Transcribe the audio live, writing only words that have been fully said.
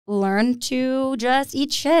learn to just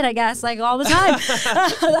eat shit, I guess, like all the time.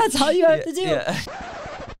 That's all you have to do. Yeah.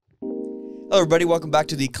 Hello, everybody. Welcome back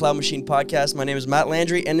to the Cloud Machine Podcast. My name is Mat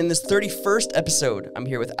Landry, and in this 31st episode, I'm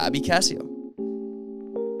here with Abby Cassio.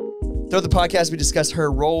 Throughout the podcast, we discuss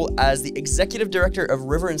her role as the executive director of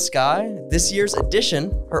River and Sky, this year's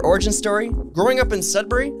edition, her origin story, growing up in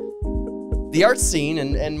Sudbury, the art scene,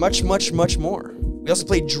 and much, much, much more. We also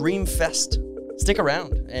play Dream Fest. Stick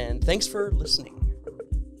around, and thanks for listening.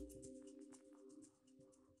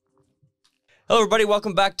 Hello, everybody.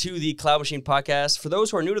 Welcome back to the Cloud Machine Podcast. For those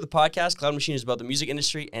who are new to the podcast, Cloud Machine is about the music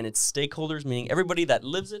industry and its stakeholders, meaning everybody that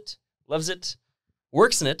lives it, loves it,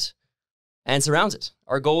 works in it, and surrounds it.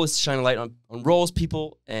 Our goal is to shine a light on roles,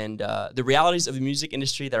 people, and the realities of the music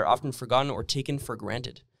industry that are often forgotten or taken for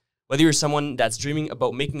granted. Whether you're someone that's dreaming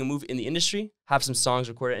about making a move in the industry, have some songs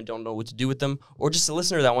recorded and don't know what to do with them, or just a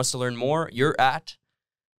listener that wants to learn more, you're at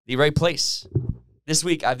the right place. This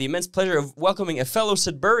week, I have the immense pleasure of welcoming a fellow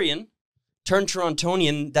Sudburian turned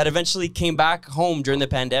Torontonian that eventually came back home during the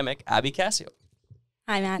pandemic, Abby Cassio.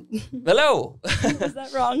 Hi, Matt. Hello. Was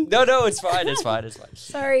that wrong? No, it's fine. It's fine.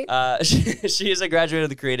 Sorry. She is a graduate of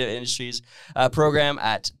the Creative Industries program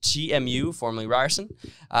at TMU, formerly Ryerson,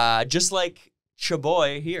 just like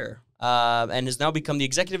Chaboy here, and has now become the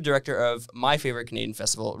executive director of my favorite Canadian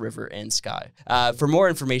festival, River and Sky. For more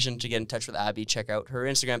information to get in touch with Abby, check out her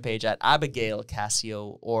Instagram page at Abigail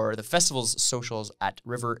Cassio or the festival's socials at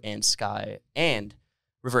River and Sky and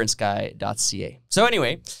riverandsky.ca. So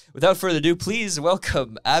anyway, without further ado, please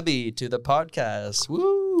welcome Abby to the podcast.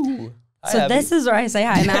 Woo! Hi, so Abby. This is where I say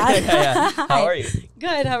hi, Matt. Yeah. How are you?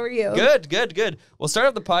 Good. How are you? Good. We'll start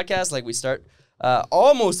off the podcast like we start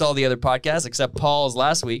almost all the other podcasts except Paul's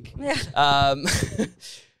last week. Yeah.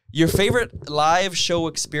 Your favorite live show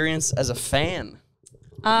experience as a fan?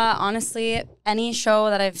 Honestly, any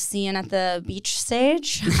show that I've seen at the beach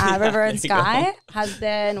stage, River and Sky, has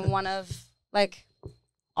been one of, like,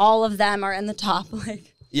 all of them are in the top,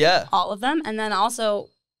 like, yeah, all of them. And then also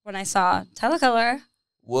when I saw Telecolor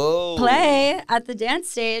play at the dance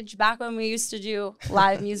stage back when we used to do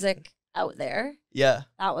live music out there. Yeah.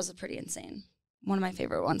 That was a pretty insane. One of my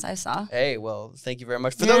favorite ones I saw. Hey, well, thank you very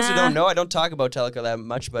much. For those who don't know, I don't talk about Telecolor that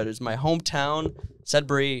much, but it's my hometown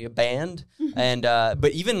Sudbury band. And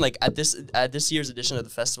but even like at this year's edition of the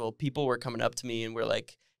festival, people were coming up to me and were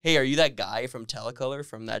like, "Hey, are you that guy from Telecolor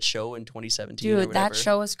from that show in 2017?" Dude, that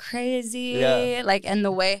show was crazy. Yeah. Like, and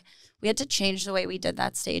the way we had to change the way we did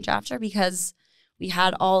that stage after because we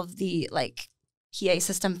had all of the like PA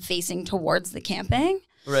system facing towards the camping.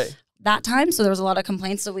 Right. That time, so there was a lot of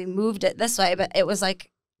complaints, so we moved it this way, but it was like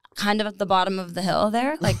kind of at the bottom of the hill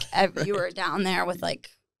there. Like you were down there with like,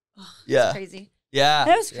 yeah, it was crazy.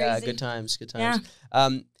 Yeah, it was crazy. Yeah, good times. Yeah.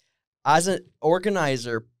 As an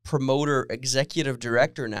organizer, promoter, executive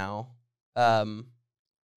director now,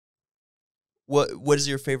 what is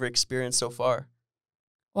your favorite experience so far?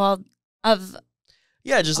 Well,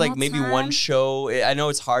 just like maybe one show. I know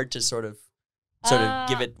it's hard to sort of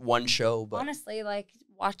give it one show, but honestly, like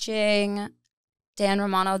watching Dan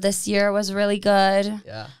Romano this year was really good.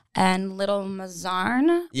 Yeah. And Little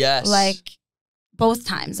Mazarn. Yes. Like both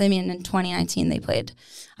times. I mean, in 2019 they played.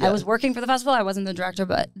 Yeah. I was working for the festival. I wasn't the director,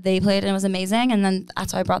 but they played and it was amazing. And then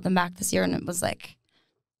that's why I brought them back this year and it was like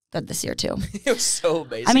good this year too. It was so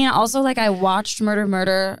amazing. I mean, also like I watched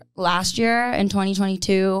Murder last year in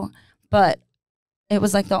 2022, but it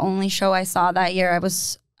was like the only show I saw that year. I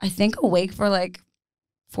was, I think, awake for like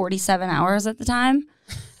 47 hours at the time.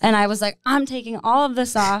 And I was like, I'm taking all of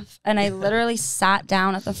this off. And I literally sat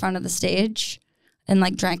down at the front of the stage and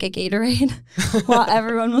like drank a Gatorade while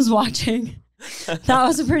everyone was watching.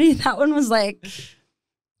 That one was like,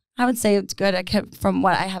 I would say it's good. I kept from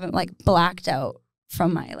what I haven't like blacked out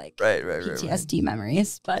from my like PTSD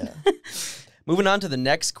memories. But moving on to the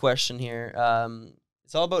next question here.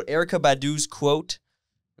 It's all about Erykah Badu's quote.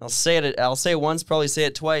 I'll say it once, probably say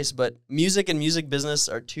it twice, but music and music business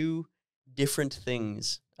are two different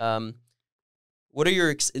things. What are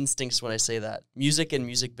your instincts when I say that? Music and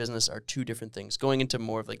music business are two different things. Going into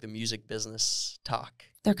more of like the music business talk.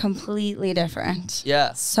 They're completely different.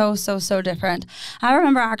 Yeah. So different. I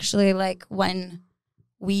remember actually like when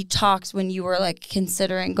we talked when you were like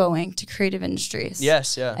considering going to creative industries.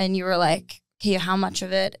 Yes, yeah. And you were like, okay, how much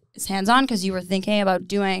of it is hands-on? Because you were thinking about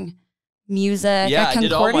doing music. Yeah, at I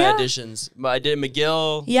did all my Concordia? auditions. I did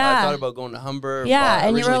McGill. Yeah. I thought about going to Humber. Yeah,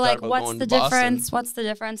 and you were like, what's the difference? What's the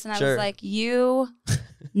difference? And I was like, you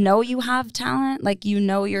know you have talent. Like, you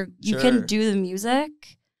know you can do the music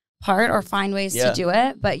part or find ways to do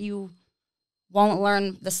it, but you won't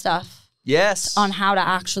learn the stuff Yes. on how to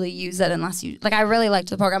actually use it unless you, like, I really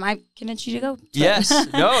liked the program. I convinced you to go. Yes.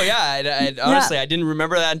 No, yeah. Honestly, I didn't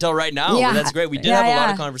remember that until right now. Yeah. That's great. We did have a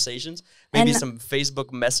lot of conversations. Maybe some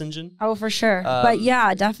Facebook messaging. Oh, for sure. But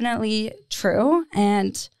yeah, definitely true.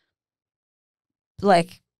 And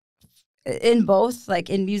like in both, like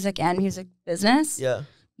in music and music business,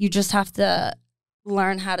 you just have to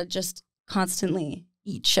learn how to just constantly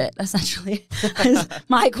eat shit, essentially. Is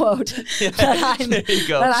my quote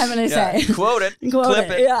that I'm going to say. Quote it. Clip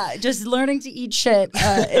it. Yeah, just learning to eat shit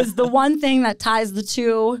is the one thing that ties the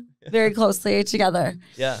two very closely together.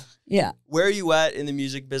 Yeah. Yeah. Where are you at in the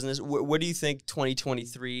music business? What do you think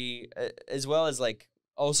 2023, as well as like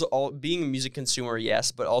also being a music consumer,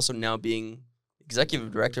 yes, but also now being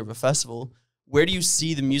executive director of a festival, where do you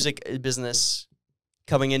see the music business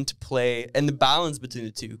coming into play and the balance between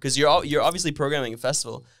the two? Because you're obviously programming a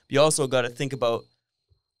festival, but you also got to think about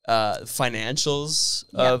financials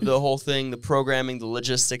of the whole thing, the programming, the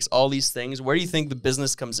logistics, all these things. Where do you think the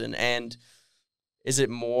business comes in? And is it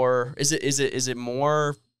more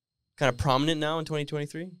kind of prominent now in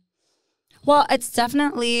 2023? Well, it's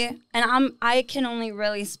definitely, and I can only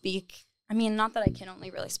really speak, I mean, not that I can only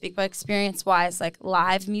really speak, but experience-wise, like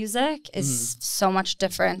live music is so much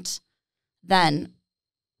different than,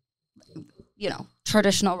 you know,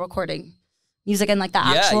 traditional recording music and like the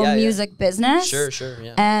actual music business. Sure,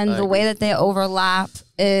 yeah. And the way that they overlap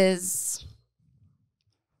is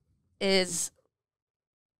it's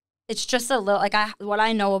just a little, like what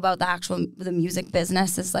I know about the music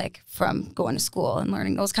business is like from going to school and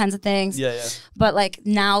learning those kinds of things. Yeah. But like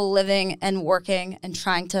now living and working and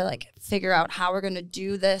trying to like figure out how we're going to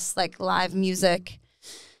do this like live music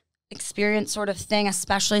experience sort of thing,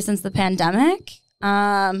 especially since the pandemic.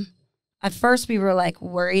 At first we were like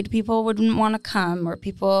worried people wouldn't want to come, or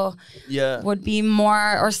people would be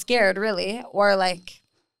more, or scared really, or like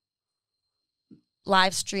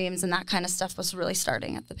live streams and that kind of stuff was really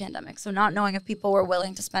starting at the pandemic. So not knowing if people were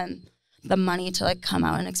willing to spend the money to like come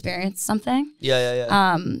out and experience something.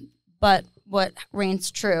 Yeah. But what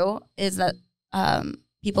reigns true is that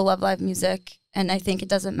people love live music, and I think it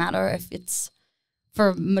doesn't matter if it's,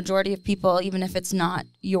 for majority of people, even if it's not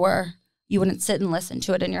you wouldn't sit and listen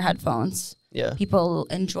to it in your headphones. Yeah. People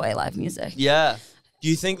enjoy live music. Yeah. Do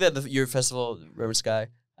you think that your festival, River Sky,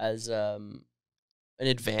 has an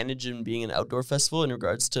advantage in being an outdoor festival in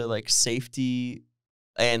regards to like safety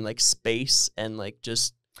and like space and like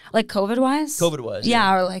just like COVID wise?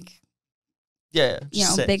 Yeah, or like you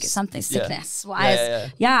know, big something sickness wise.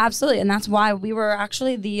 Yeah, absolutely. And that's why we were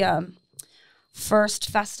actually the first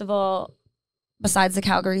festival besides the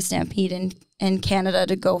Calgary Stampede in Canada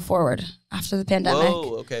to go forward after the pandemic.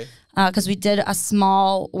 Whoa, okay. Because we did a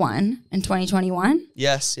small one in 2021.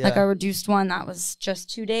 Yes, yeah. Like a reduced one that was just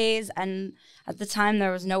 2 days. And at the time,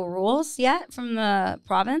 there was no rules yet from the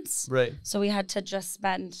province. Right. So we had to just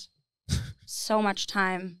spend so much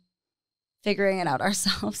time figuring it out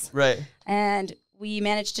ourselves. Right. And we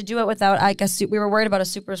managed to do it without, like, we were worried about a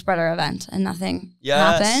super spreader event, and nothing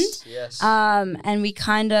happened. Yes. And we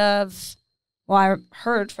kind of, well, I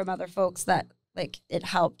heard from other folks that, like, it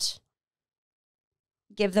helped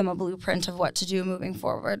give them a blueprint of what to do moving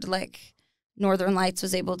forward. Like, Northern Lights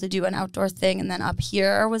was able to do an outdoor thing, and then Up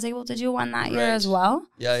Here was able to do one that year as well.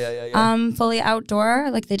 Yeah. Fully outdoor,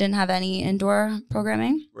 like they didn't have any indoor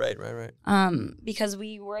programming. Right. Because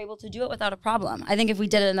we were able to do it without a problem. I think if we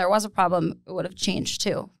did it and there was a problem, it would have changed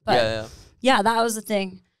too. But yeah, that was the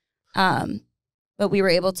thing. But we were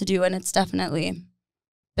able to do, and it's definitely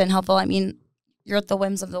been helpful. I mean, you're at the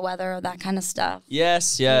whims of the weather, that kind of stuff.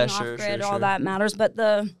 Yes, yeah, sure. All that matters. But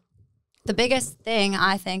the biggest thing,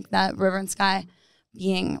 I think, that River and Sky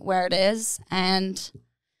being where it is and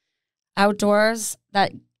outdoors,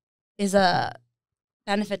 that is a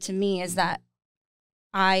benefit to me, is that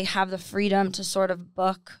I have the freedom to sort of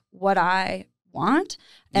book what I want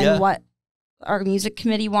and what our music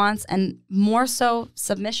committee wants, and more so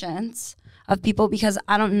submissions of people, because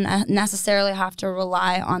I don't necessarily have to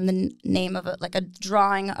rely on the name of it, like a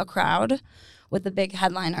drawing a crowd with a big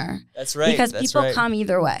headliner. That's right. Because people come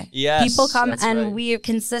either way. Yes, people come, and we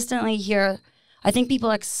consistently hear, I think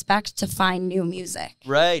people expect to find new music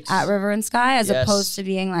at River and Sky, as opposed to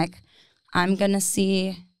being like, I'm going to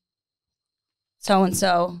see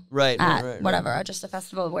so-and-so at whatever, just a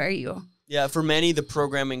festival where you... Yeah, for many, the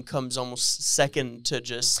programming comes almost second to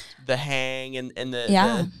just the hang and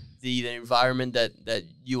the environment that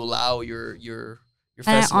you allow your festival.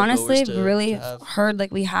 And I honestly to really heard,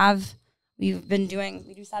 like, we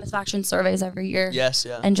do satisfaction surveys every year. Yes,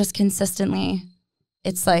 yeah. And just consistently,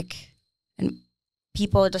 it's like, and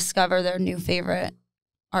people discover their new favorite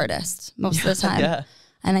artist most of the time.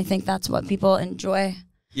 And I think that's what people enjoy.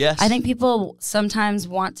 Yes. I think people sometimes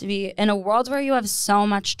want to be in a world where you have so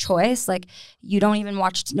much choice. Like you don't even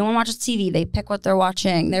watch, no one watches TV. They pick what they're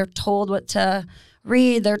watching. They're told what to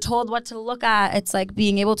read. They're told what to look at. It's like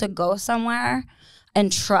being able to go somewhere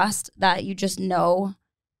and trust that you just know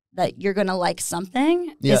that you're going to like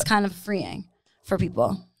something is kind of freeing for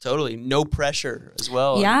people. Totally. No pressure as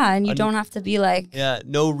well. Yeah. And you don't have to be like. Yeah.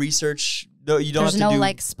 No research. No, you don't have to do. There's no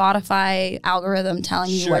like Spotify algorithm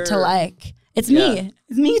telling you what to like. It's me.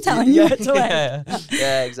 It's me telling you what to like.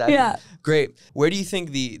 Yeah, exactly. Yeah. Great. Where do you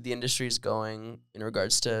think the industry is going in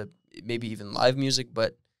regards to maybe even live music,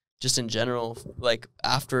 but just in general, like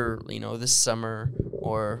after, this summer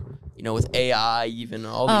or, with AI, even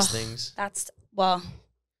all these things? The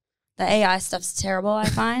AI stuff's terrible, I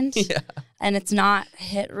find. Yeah. And it's not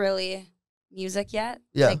hit really music yet.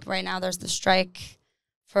 Yeah. Like right now there's the strike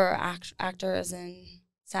for actors and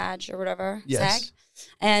SAG or whatever. Yes. SAG.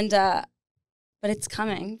 And, but it's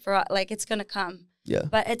coming it's going to come. Yeah.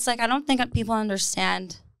 But it's like, I don't think people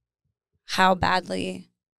understand how badly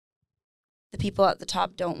the people at the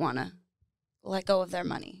top don't want to let go of their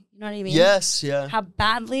money. You know what I mean? Yes. Yeah. How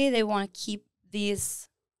badly they want to keep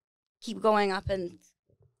going up and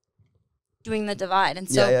doing the divide. And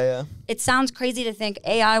so it sounds crazy to think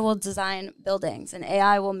AI will design buildings and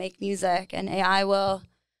AI will make music and AI will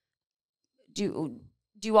do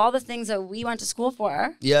all the things that we went to school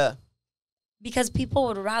for. Yeah. Because people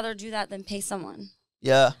would rather do that than pay someone.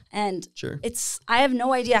 Yeah. And sure. I have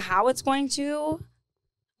no idea how it's going to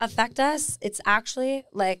affect us. It's actually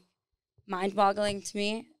like mind-boggling to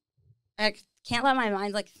me. I can't let my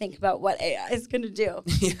mind like think about what AI is going to do.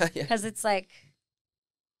 Yeah. Because it's like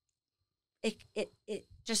it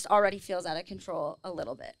just already feels out of control a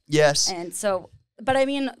little bit. Yes. And so, but I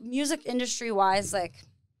mean, music industry wise, like,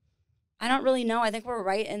 I don't really know. I think we're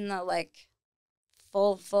right in the like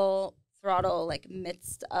full throttle like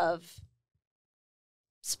midst of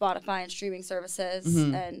Spotify and streaming services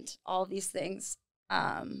and all these things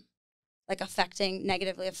like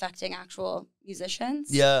negatively affecting actual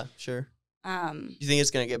musicians. Yeah, sure. You think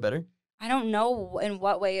it's going to get better? I don't know in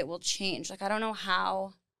what way it will change. Like I don't know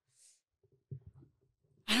how.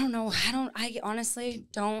 I honestly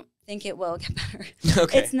don't think it will get better.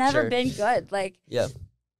 Okay. It's never been good. Like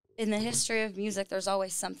in the history of music, there's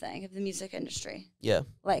always something of the music industry. Yeah.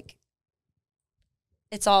 Like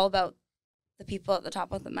it's all about the people at the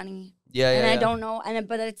top with the money. Yeah, and I don't know,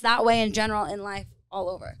 but it's that way in general in life all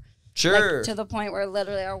over. Sure. Like, to the point where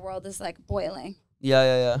literally our world is like boiling.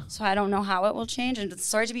 Yeah. So I don't know how it will change, and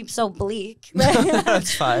sorry to be so bleak.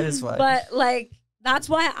 It's fine. It's fine. But like that's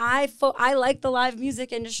why I like the live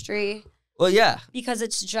music industry. Well, yeah. Because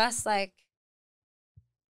it's just like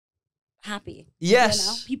happy.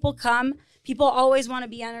 Yes. People come. People always want to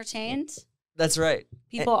be entertained. That's right.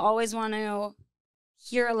 People always want to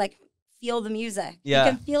feel the music. Yeah.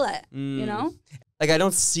 You can feel it, Like, I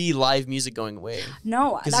don't see live music going away.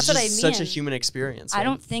 No, that's what I mean. It's such a human experience. I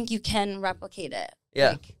don't think you can replicate it.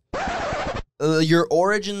 Yeah. Your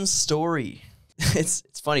origin story. It's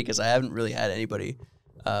funny because I haven't really had anybody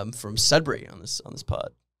from Sudbury on this pod.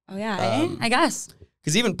 Oh, yeah, I guess.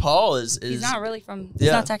 Because even Paul is... He's not really from...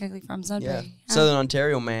 He's not technically from Sudbury. Yeah. Southern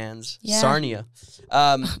Ontario man's. Yeah. Sarnia.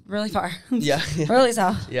 Really far. Yeah. Really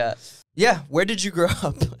south. Yeah. Yeah. Where did you grow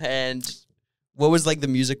up? And what was like the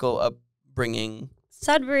musical upbringing?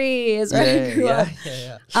 Sudbury is where I grew up.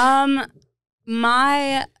 Yeah.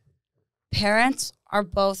 My parents are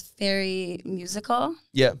both very musical.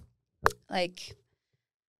 Yeah. Like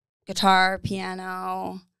guitar,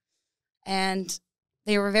 piano, and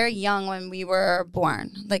they were very young when we were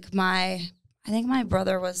born. Like I think my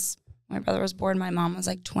brother was born. My mom was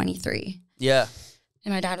like 23. Yeah.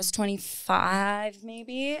 And my dad was 25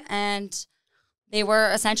 maybe. And they were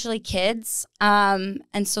essentially kids. And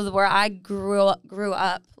so where I grew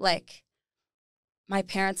up, like my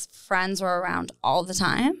parents' friends were around all the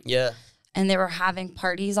time. Yeah. And they were having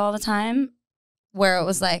parties all the time where it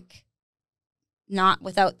was like not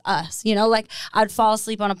without us, like I'd fall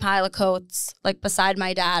asleep on a pile of coats, like beside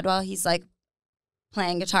my dad while he's like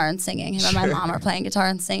playing guitar and singing. Him and my mom are playing guitar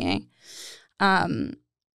and singing. And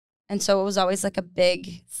so it was always like a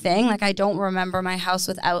big thing. Like I don't remember my house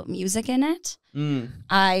without music in it.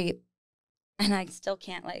 I still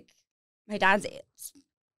can't, like, my dad's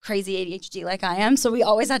crazy ADHD like I am, so we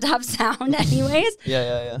always had to have sound anyways.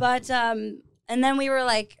 Yeah. But and then we were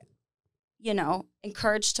like,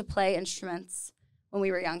 encouraged to play instruments when we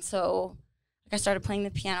were young. So like I started playing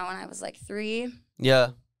the piano when I was like 3.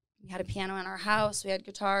 Yeah. We had a piano in our house. We had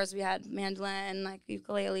guitars. We had mandolin, like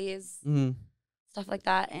ukuleles, stuff like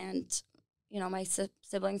that. And you know, my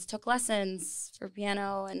siblings took lessons for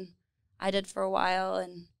piano, and I did for a while.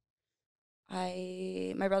 And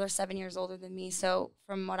my brother's 7 years older than me, so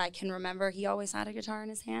from what I can remember, he always had a guitar in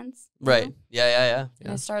his hands. Right. Know? Yeah.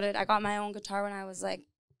 And I got my own guitar when I was like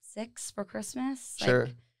 6 for Christmas. Sure. Like,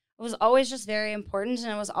 it was always just very important,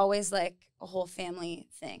 and it was always like a whole family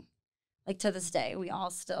thing. Like to this day, we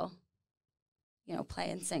all still, you know,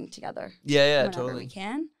 play and sing together. Yeah, whenever totally. we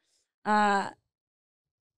can.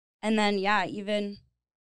 And then, even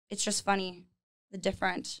it's just funny, the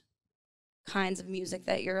different kinds of music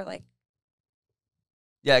that you're like,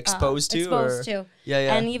 exposed to.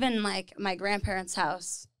 Yeah. And even like my grandparents'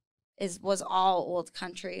 house was all old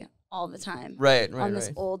country all the time. Right. On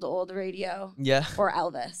this old radio. Yeah. Or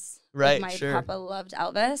Elvis. Right. Like my papa loved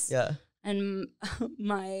Elvis. Yeah. And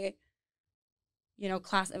my, you know,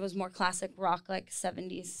 it was more classic rock, like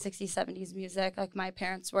 60s, 70s music. Like my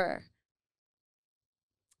parents were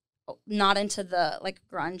not into the like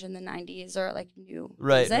grunge in the 90s or like new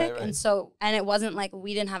music. Right. And so, and it wasn't like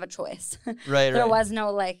we didn't have a choice. There was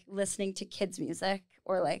no like listening to kids music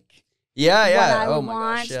or like what I would oh my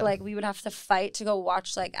want. gosh, yeah. Like we would have to fight to go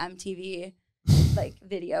watch like MTV like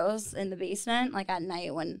videos in the basement like at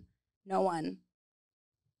night when no one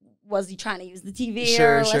was trying to use the TV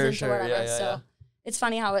or listen to whatever. Yeah. It's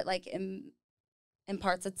funny how it like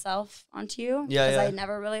imparts itself onto you. Yeah. I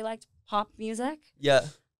never really liked pop music. Yeah.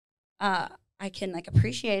 I can like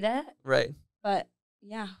appreciate it. Right. But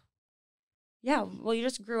yeah. Well, you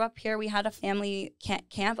just grew up here. We had a family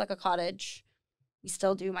camp, like a cottage. We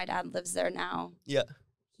still do. My dad lives there now. Yeah.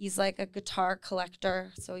 He's like a guitar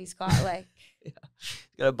collector, so he's got like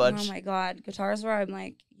got a bunch. Oh my God, guitars where I'm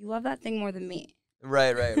like, you love that thing more than me.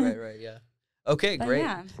 Right. Yeah. Okay, But great.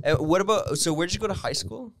 yeah. What about? So where did you go to high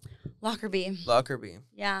school? Lockerbie.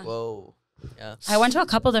 Yeah. Whoa. Yeah. I went to a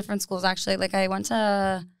couple different schools actually. Like I went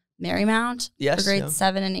to Marymount for grades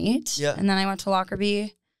 7 and 8. Yeah. And then I went to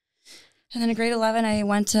Lockerbie. And then in grade 11, I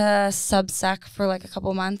went to subsec for like a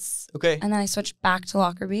couple months. Okay. And then I switched back to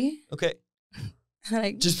Lockerbie. Okay.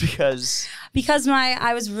 And just because? Because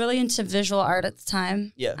I was really into visual art at the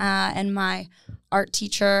time. Yeah. And my art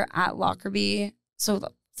teacher at Lockerbie, so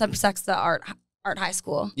subsec's the art high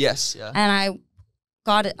school. Yes. Yeah. And I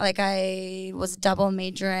got it, like I was double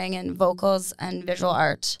majoring in vocals and visual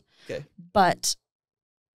art. Okay. But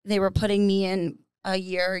they were putting me in a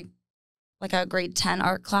year, like a grade 10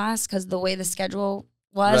 art class because the way the schedule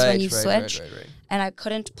was when you switch. Right. And I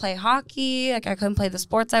couldn't play hockey. Like I couldn't play the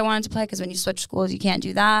sports I wanted to play because when you switch schools, you can't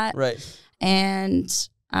do that. Right. And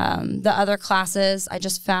the other classes I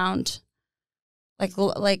just found like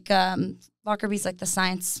Lockerbie's like the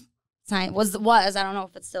science was I don't know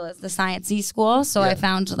if it still is the science-y school. So I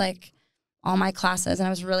found like all my classes and I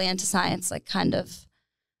was really into science, like kind of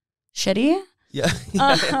shitty. Yeah.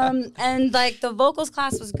 And like the vocals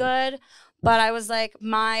class was good, but I was like,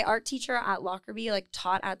 my art teacher at Lockerbie like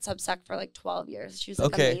taught at subsec for like 12 years. She was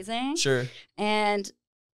like amazing. Sure. And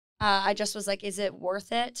I just was like, is it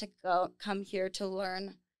worth it to come here to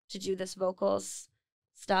learn to do this vocals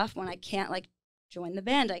stuff when I can't like join the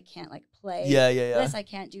band? I can't like play this. I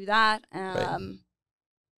can't do that.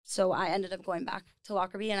 So I ended up going back to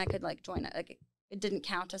Lockerbie and I could like join it. Like it didn't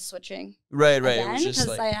count as switching. Right. Again, it was just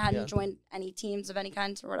because like, I hadn't joined any teams of any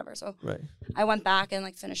kind or whatever. So right. I went back and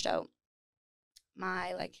like finished out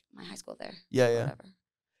my high school there. Yeah. Whatever.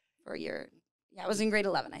 For a year. Yeah, I was in grade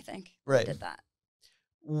 11, I think. Right. I did that.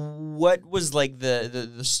 What was like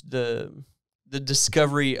the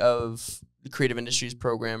discovery of the creative industries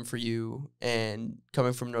program for you, and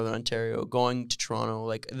coming from Northern Ontario, going to Toronto,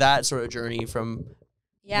 like that sort of journey from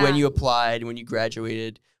when you applied, when you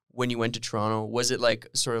graduated, when you went to Toronto? Was it like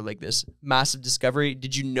sort of like this massive discovery?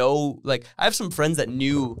 Did you know, like I have some friends that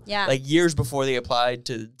knew like years before they applied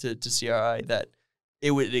to CRI that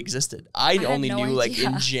it existed. I only knew like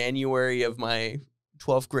in January of my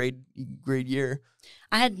 12th grade year.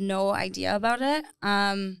 I had no idea about it.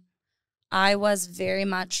 I was very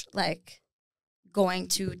much like going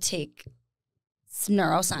to take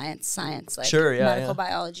neuroscience, science, like medical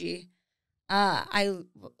biology. I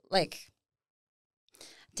like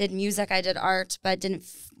did music, I did art, but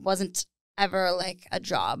wasn't ever like a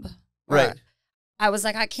job. Right. I was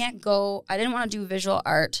like, I didn't want to do visual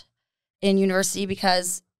art in university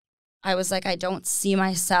because I was like, I don't see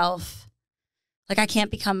myself. Like I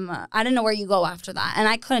can't become, I didn't know where you go after that. And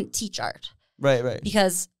I couldn't teach art. Right.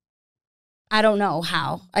 Because I don't know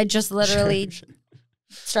how. I just literally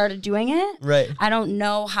started doing it. Right. I don't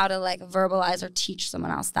know how to like verbalize or teach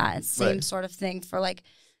someone else that. It's the same sort of thing for like,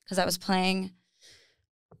 because I was playing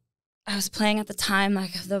at the time,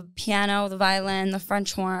 like the piano, the violin, the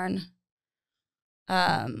French horn,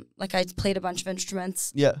 like I played a bunch of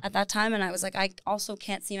instruments at that time. And I was like, I also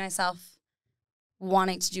can't see myself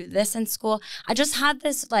wanting to do this in school. I just had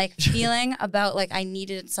this like feeling about like I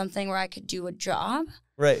needed something where I could do a job.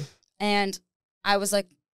 Right. And I was like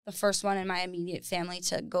the first one in my immediate family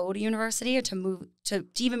to go to university or to move to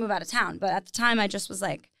even move out of town. But at the time I just was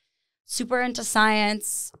like super into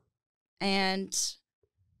science and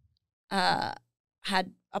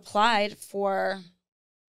had applied for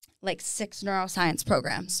like 6 neuroscience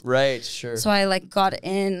programs. Right, sure. So I like got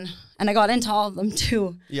in, and I got into all of them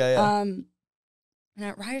too. Yeah. And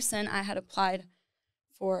at Ryerson, I had applied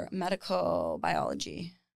for medical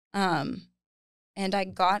biology. And I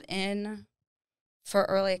got in for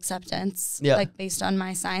early acceptance, like based on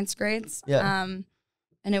my science grades. Yeah.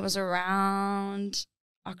 And it was around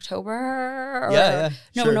October or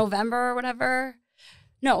November or whatever.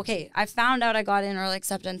 No, okay. I found out I got in early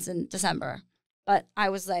acceptance in December, but I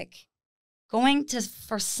was like going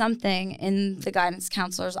for something in the guidance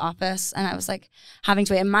counselor's office, and I was like having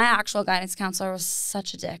to wait. And my actual guidance counselor was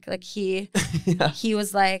such a dick. Like he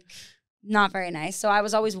was like not very nice. So I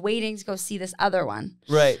was always waiting to go see this other one.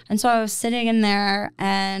 Right. And so I was sitting in there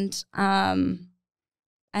and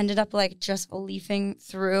ended up like just leafing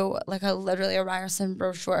through like literally a Ryerson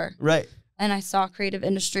brochure. Right. And I saw creative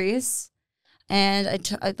industries. And I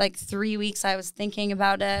took like 3 weeks I was thinking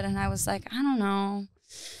about it, and I was like, I don't know.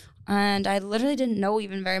 And I literally didn't know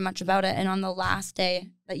even very much about it. And on the last day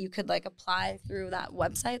that you could like apply through that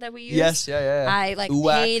website that we used, I like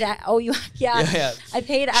paid. I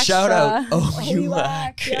paid extra. Shout out,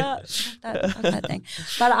 UAC. Yeah, that thing.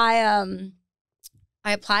 But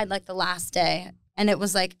I applied like the last day, and it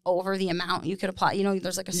was like over the amount you could apply. You know,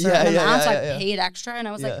 there's like a certain amount, so I paid extra, and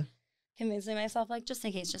I was like convincing myself like just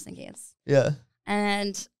in case. Yeah.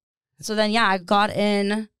 And so then I got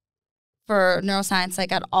in for neuroscience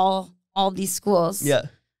like at all these schools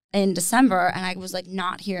in December, and I was like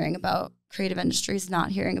not hearing about creative industries,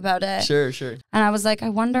 not hearing about it. Sure. And I was like, I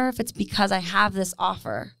wonder if it's because I have this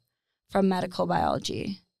offer from medical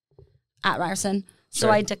biology at Ryerson. Sure.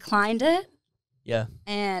 So I declined it. Yeah.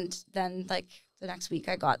 And then like the next week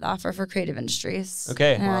I got the offer for creative industries.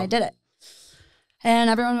 Okay. And I did it.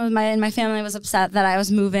 And everyone in my family was upset that I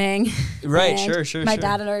was moving. Right, sure. My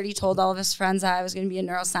dad had already told all of his friends that I was going to be a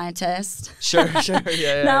neuroscientist. Sure,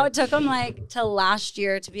 yeah. Now it took him like till last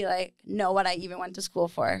year to be like, know what I even went to school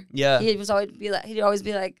for. Yeah. He'd always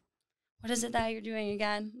be like, what is it that you're doing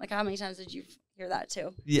again? Like, how many times did you hear that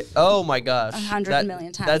too? Yeah. Oh my gosh. 100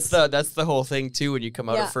 million times. That's the whole thing too. When you come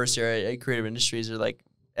out of first year at creative industries, are like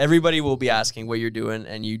everybody will be asking what you're doing,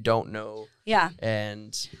 and you don't know. Yeah.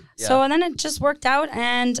 And so then it just worked out,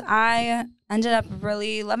 and I ended up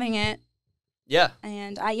really loving it. Yeah.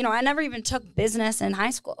 And I never even took business in high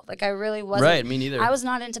school. Like I really wasn't. Right, me neither. I was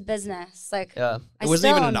not into business. Like it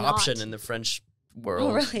wasn't even an option in the French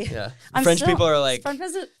world. Oh, really? Yeah. French people are like French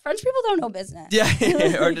people don't know business.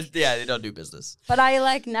 Yeah. Or just, they don't do business. But I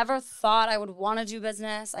like never thought I would want to do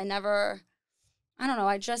business. I don't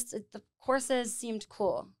know. The courses seemed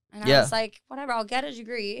cool. And I was like, whatever, I'll get a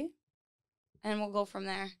degree and we'll go from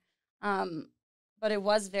there. But it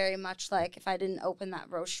was very much like if I didn't open that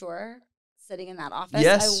brochure sitting in that office,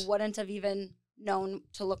 I wouldn't have even known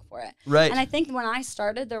to look for it. Right. And I think when I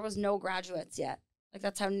started, there was no graduates yet. Like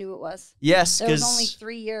that's how new it was. Yes. There was only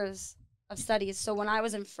 3 years of studies. So when I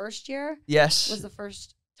was in first year, was the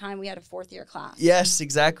first time we had a 4th year class. Yes,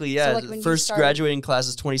 exactly. Yeah. So like the first graduating class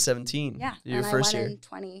is 2017. Yeah. Your first year. In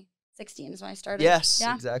 2016 is when I started. Yes,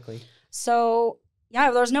 exactly. So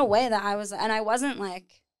there was no way that I wasn't like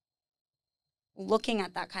looking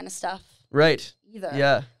at that kind of stuff. Right. Either.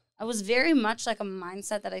 Yeah. I was very much like a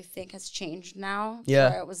mindset that I think has changed now.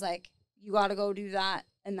 Yeah. Where it was like, you got to go do that,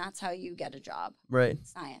 and that's how you get a job. Right.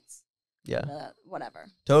 Science. Yeah. Whatever.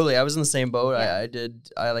 Totally. I was in the same boat. Yeah.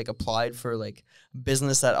 I like applied for like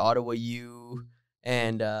business at Ottawa U,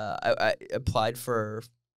 and I applied for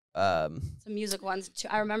some music ones too.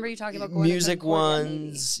 I remember you talking about going music to Concordia,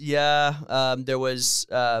 ones. Maybe. Yeah. There was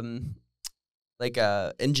like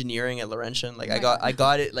engineering at Laurentian. Like I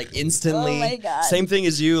got it like instantly. Oh my God. Same thing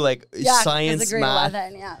as you, like science, math.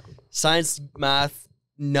 11, yeah. Science, math,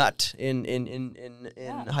 nut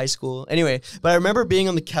in high school. Anyway, but I remember being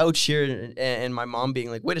on the couch here and my mom being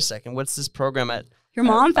like, "Wait a second, what's this program at?" Your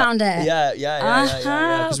mom found it. Yeah.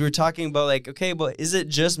 Because we were talking about like, okay, but is it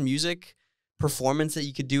just music performance that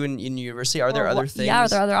you could do in university? Are there other things? Yeah, are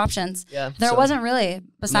there other options? Yeah. There wasn't really,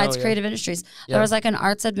 besides creative industries. Yeah. There was like an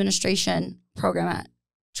arts administration program at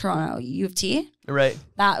Toronto U of T. Right.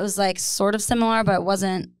 That was like sort of similar, but it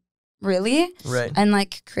wasn't really. Right. And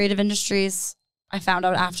like creative industries, I found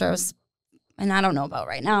out after, it was and I don't know about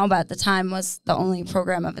right now, but at the time was the only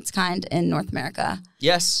program of its kind in North America.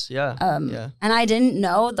 Yes. Yeah. And I didn't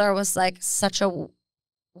know there was like such a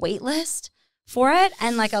wait list for it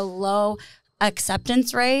and like a low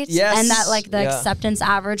acceptance rate. Yes. And that like the acceptance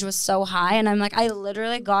average was so high. And I'm like, I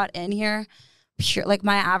literally got in here pure, like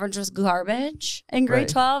my average was garbage in grade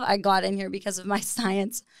 12. I got in here because of my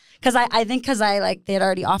science. Because I think like they had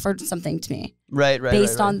already offered something to me. Right.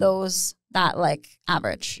 Based on that like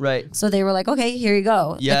average. Right. So they were like, okay, here you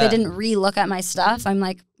go. Yeah. Like they didn't re-look at my stuff. I'm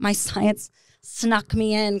like, my science snuck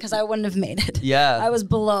me in because I wouldn't have made it. Yeah. I was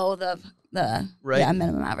below the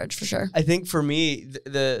minimum average for sure. I think for me,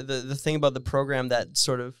 the thing about the program that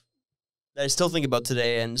I still think about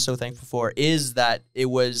today and so thankful for is that it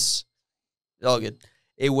was all good.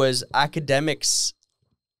 It was academics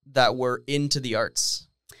that were into the arts.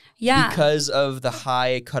 Yeah. Because of the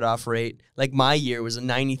high cutoff rate. Like my year was a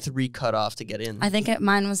 93 cutoff to get in. I think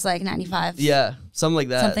mine was like 95. Yeah, something like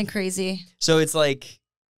that. Something crazy. So it's like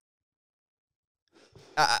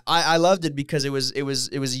I loved it because it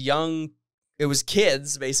was young, it was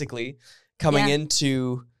kids basically coming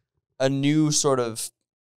into a new sort of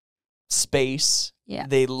space. Yeah.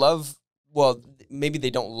 They love, well, maybe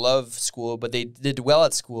they don't love school, but they did well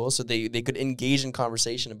at school, so they could engage in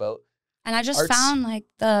conversation about and I just arts. found like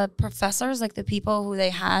the professors, like the people who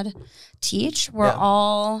they had teach were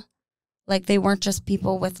all like they weren't just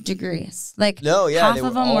people with degrees. Like half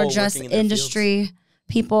of them were just industry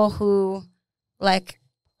people who like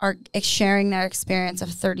are sharing their experience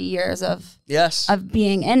of 30 years of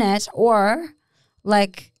being in it, or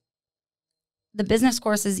like the business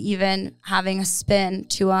courses even having a spin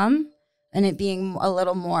to them and it being a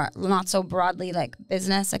little more not so broadly like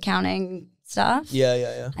business accounting stuff.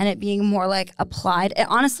 Yeah. And it being more like applied. It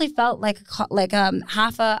honestly felt like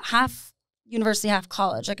half university, half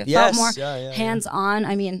college. Like it felt more hands-on.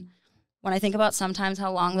 I mean, when I think about sometimes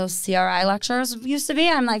how long those CRI lectures used to be,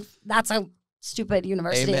 I'm like, that's a stupid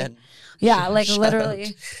university. Amen. Yeah, like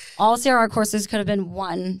literally all CRI courses could have been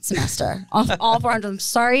one semester. all 400 of them.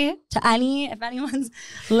 Sorry to if anyone's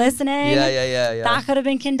listening. Yeah. That could have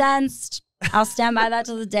been condensed. I'll stand by that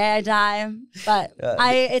till the day I die. But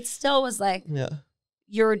it still was like,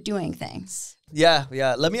 you're doing things. Yeah.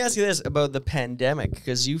 Let me ask you this about the pandemic,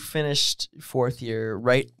 because you finished fourth year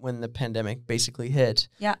right when the pandemic basically hit.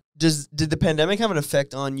 Yeah. Did the pandemic have an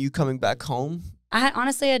effect on you coming back home? I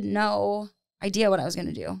honestly had no idea what I was going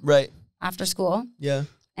to do. Right. After school. Yeah.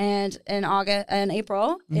 And in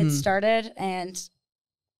April, it started, and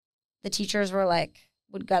the teachers were like,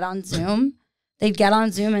 would get on Zoom. They'd get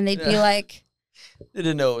on Zoom and they'd be like, they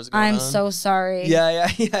didn't know what was going on. I'm so sorry. Yeah.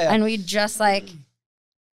 And we'd just like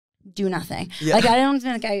do nothing. Yeah. Like I don't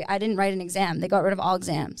think I didn't write an exam. They got rid of all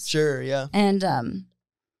exams. Sure, yeah. And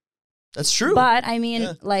that's true. But I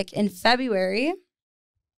mean, like in February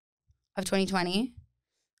of 2020,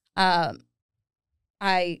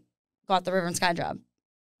 I got the River and Sky job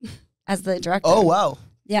as the director. Oh wow.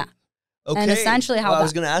 Yeah. Okay. And essentially how I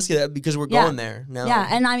was going to ask you that because we're going there now. Yeah,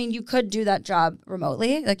 and I mean, you could do that job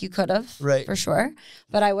remotely. Like you could have, for sure.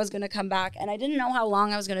 But I was going to come back, and I didn't know how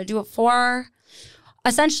long I was going to do it for.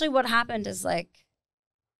 Essentially what happened is like,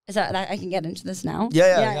 is that I can get into this now?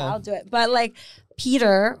 Yeah, I'll do it. But like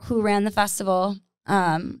Peter, who ran the festival,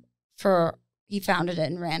 he founded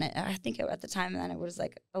it and ran it. I think at the time then it was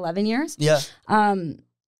like 11 years. Yeah.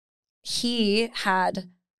 He had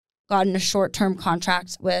gotten a short-term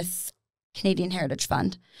contract with Canadian Heritage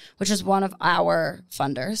Fund, which is one of our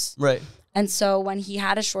funders. Right. And so when he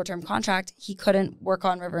had a short-term contract, he couldn't work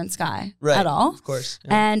on River and Sky at all. Of course.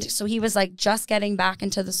 Yeah. And so he was like just getting back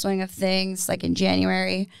into the swing of things, like in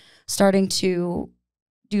January, starting to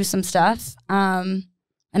do some stuff. And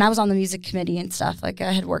I was on the music committee and stuff. Like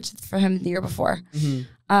I had worked for him the year before.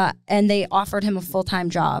 Mm-hmm. And they offered him a full-time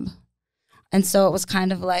job. And so it was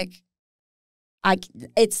kind of like,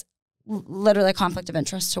 it's literally a conflict of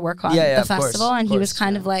interest to work on the festival. And he was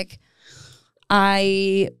kind of like,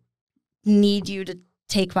 I need you to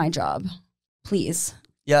take my job, please.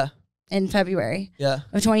 Yeah. In February of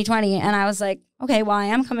 2020. And I was like, okay, well, I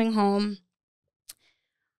am coming home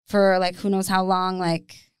for like who knows how long,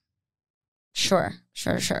 like sure.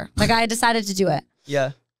 Like I decided to do it.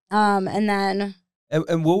 Yeah. And then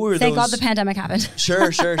and what were thank God the pandemic happened. Sure.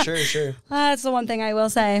 That's the one thing I will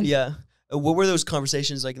say. Yeah. What were those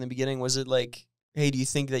conversations like in the beginning? Was it like, hey, do you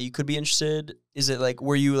think that you could be interested? Is it like,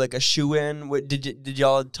 were you like a shoe-in? What did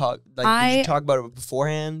y'all talk, like, did you talk about it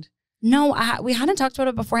beforehand? No, we hadn't talked about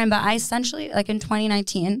it beforehand, but I essentially, like in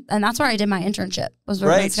 2019, and that's where I did my internship, was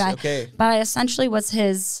with this guy. Okay. But I essentially was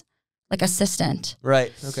his, like, assistant.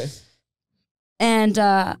 Right, okay. And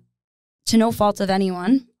to no fault of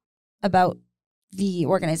anyone, about the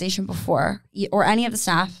organization before, or any of the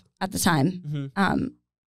staff at the time.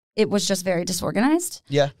 It was just very disorganized.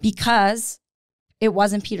 Yeah. Because it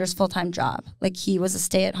wasn't Peter's full-time job. Like, he was a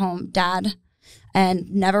stay-at-home dad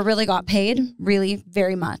and never really got paid really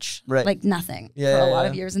very much. Right. Like, nothing for a lot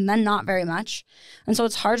of years, and then not very much. And so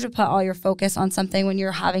it's hard to put all your focus on something when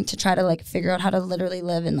you're having to try to, like, figure out how to literally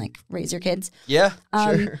live and, like, raise your kids. Yeah,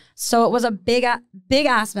 sure. So it was a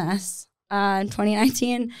big-ass mess in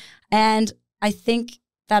 2019. And I think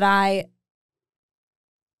that I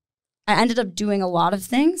ended up doing a lot of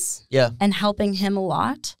things. Yeah. And helping him a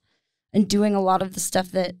lot and doing a lot of the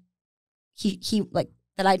stuff that he like,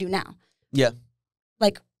 that I do now. Yeah.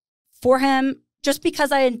 Like, for him, just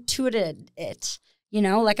because I intuited it, you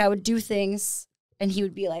know, like, I would do things and he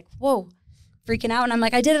would be like, whoa, freaking out. And I'm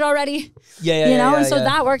like, I did it already. Yeah. You know? And so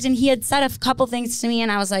that worked. And he had said a couple things to me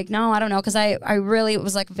and I was like, no, I don't know. Cause I really, it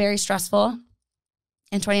was like very stressful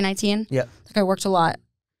in 2019. Yeah. Like, I worked a lot.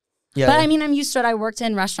 Yeah. But I mean, I'm used to it. I worked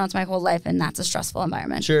in restaurants my whole life and that's a stressful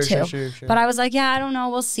environment Sure. But I was like, yeah, I don't know.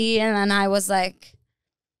 We'll see. And then I was like,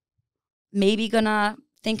 maybe gonna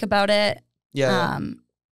think about it. Yeah.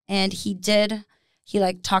 And he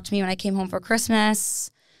like talked to me when I came home for Christmas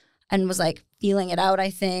and was like feeling it out, I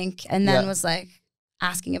think. And then was like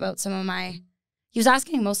asking about he was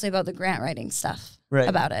asking mostly about the grant writing stuff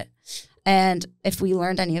about it. And if we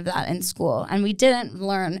learned any of that in school. And we didn't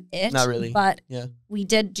learn it. Not really. But we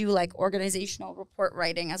did do like organizational report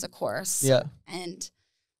writing as a course. Yeah. And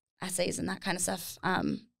essays and that kind of stuff.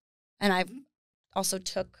 And I also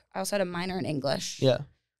had a minor in English. Yeah.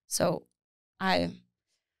 So I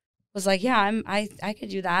was like, yeah, I could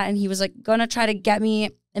do that. And he was like gonna try to get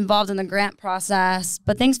me involved in the grant process,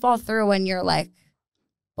 but things fall through when you're like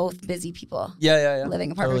both busy people. Yeah.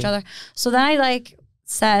 Living apart from each other. So then I like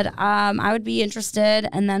said I would be interested,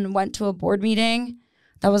 and then went to a board meeting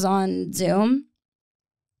that was on Zoom,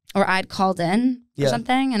 or I'd called in or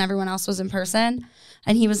something, and everyone else was in person.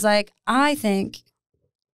 And he was like, I think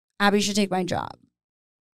Abby should take my job.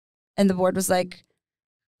 And the board was like,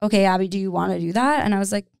 okay, Abby, do you want to do that? And I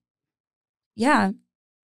was like, yeah.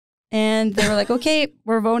 And they were like, okay,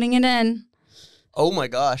 we're voting it in. Oh my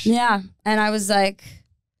gosh. Yeah. And I was like,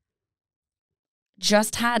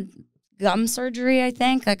 just had gum surgery, I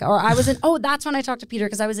think. Like, or I was in, that's when I talked to Peter,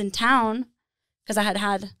 because I was in town because I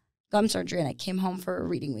had gum surgery and I came home for a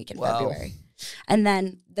reading week in February. And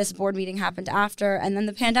then this board meeting happened after, and then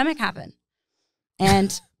the pandemic happened.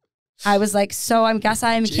 And I was like, so I guess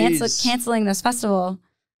I'm canceling this festival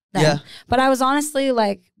then. Yeah. But I was honestly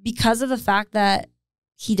like, because of the fact that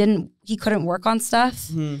he couldn't work on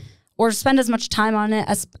stuff or spend as much time on it,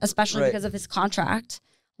 especially because of his contract.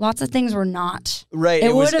 Lots of things were not. Right.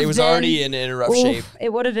 It was already in a rough shape.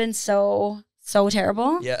 It would have been so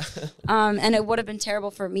terrible. Yeah. And it would have been terrible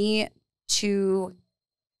for me to,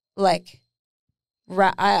 like,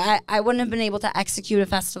 I wouldn't have been able to execute a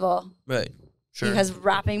festival. Right. Sure. Because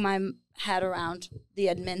wrapping my head around the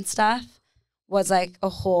admin stuff was like a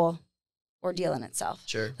whole ordeal in itself.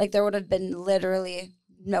 Sure. Like, there would have been literally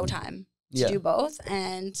no time to do both,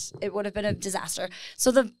 and it would have been a disaster.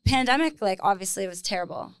 So the pandemic, like, obviously it was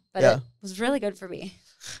terrible, but it was really good for me.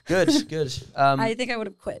 Good. I think I would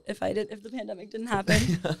have quit if the pandemic didn't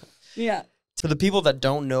happen. Yeah. For the people that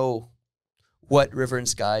don't know what River and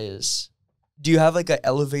Sky is, do you have like an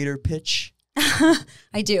elevator pitch?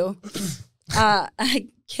 I do. I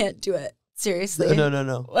can't do it seriously.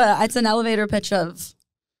 No. It's an elevator pitch of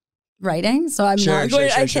writing, so I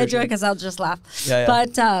can't do it because I'll just laugh. Yeah.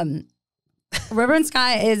 But River and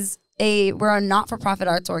Sky we're a not-for-profit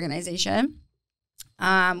arts organization,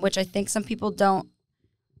 which I think some people don't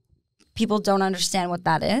understand what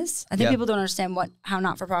that is. I think people don't understand how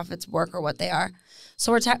not-for-profits work or what they are.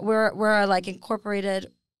 So we're a like incorporated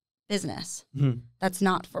business that's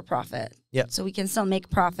not for profit. Yeah. So we can still make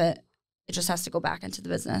profit. It just has to go back into the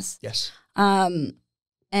business. Yes.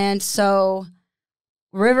 And so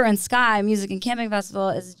River and Sky Music and Camping Festival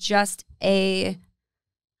is just a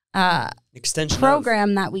extension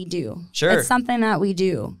program that we do. Sure. It's something that we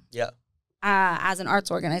do. Yeah. As an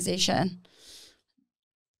arts organization.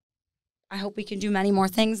 I hope we can do many more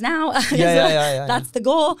things now. Yeah. That's the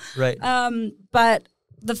goal. Right. But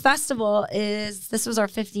the festival this was our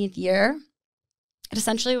 15th year. It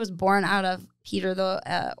essentially was born out of Peter,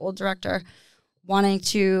 the old director, wanting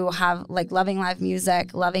to have, like, loving live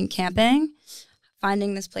music, loving camping,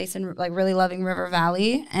 finding this place and, like, really loving River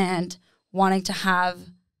Valley, and wanting to have,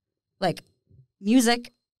 like,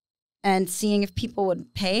 music and seeing if people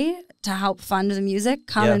would pay to help fund the music,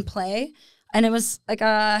 come and play And it was like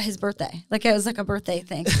his birthday. Like it was like a birthday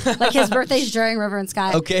thing. Like his birthday's during River and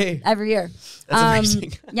Sky. Okay. Every year. That's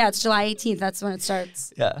amazing. Yeah, it's July 18th. That's when it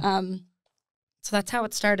starts. Yeah. So that's how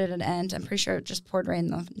it started and I'm pretty sure it just poured rain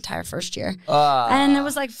the entire first year. And it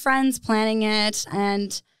was like friends planning it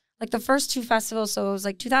and like the first 2 festivals. So it was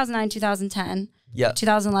like 2009, 2010. Yeah.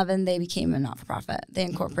 2011, they became a not-for-profit. They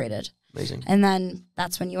incorporated. Amazing. And then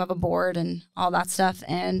that's when you have a board and all that stuff.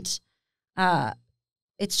 And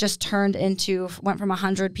it's just turned into, went from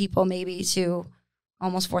 100 people maybe to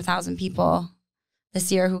almost 4,000 people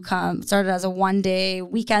this year who come. Started as a 1-day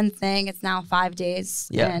weekend thing. It's now 5 days.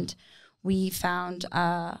 Yeah. And we found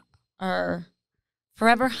our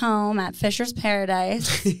forever home at Fisher's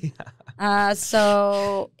Paradise.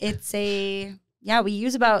 So it's we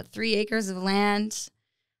use about 3 acres of land.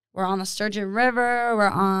 We're on the Sturgeon River. We're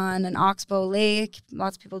on an oxbow lake.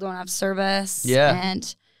 Lots of people don't have service. Yeah.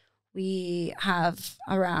 And we have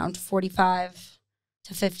around 45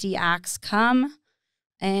 to 50 acts come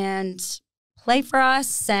and play for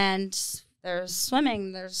us. And there's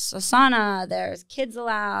swimming, there's a sauna, there's kids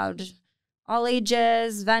allowed, all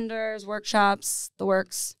ages, vendors, workshops, the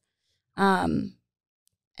works. And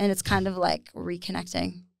it's kind of like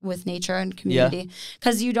reconnecting with nature and community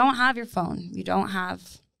because you don't have your phone. You don't have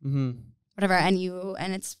whatever.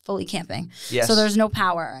 And it's fully camping. Yes. So there's no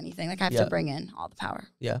power or anything. Like I have to bring in all the power.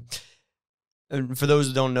 Yeah. And for those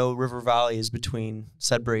who don't know, River Valley is between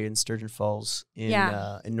Sudbury and Sturgeon Falls in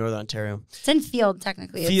Northern Ontario. It's in Field,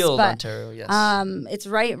 technically. Ontario, yes. It's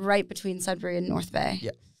right between Sudbury and North Bay.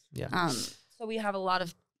 Yeah, yeah. So we have a lot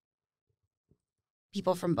of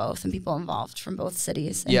people from both and people involved from both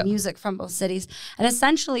cities and music from both cities. And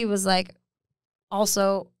essentially was like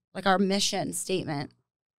also like our mission statement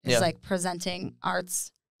is like presenting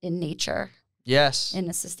arts in nature. Yes. In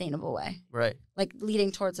a sustainable way. Right. Like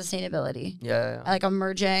leading towards sustainability. Yeah. Like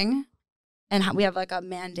emerging. And we have like a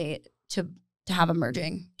mandate to have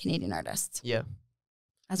emerging Canadian artists. Yeah.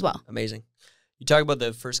 As well. Amazing. You talk about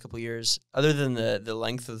the first couple of years, other than the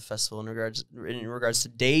length of the festival in regards to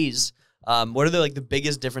days, what are the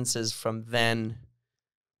biggest differences from then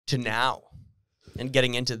to now and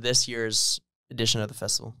getting into this year's edition of the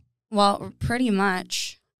festival? Well, pretty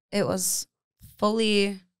much it was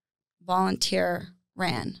fully volunteer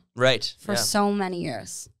ran for so many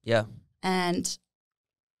years. Yeah. And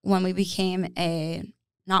when we became a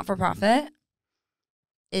not-for-profit,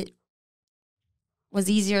 it was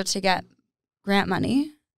easier to get grant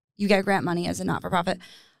money. You get grant money as a not-for-profit,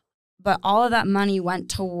 but all of that money went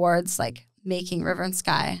towards like making River and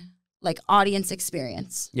Sky like audience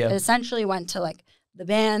experience. Yeah. It essentially went to like the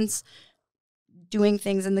bands, doing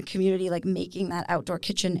things in the community, like making that outdoor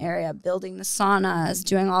kitchen area, building the saunas,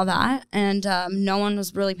 doing all that. And no one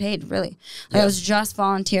was really paid, really. It was just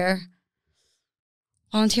volunteer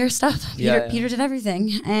stuff. Peter did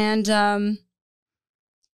everything. And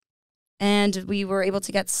we were able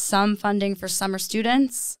to get some funding for summer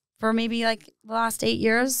students for maybe like the last 8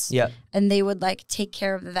 years. Yeah. And they would like take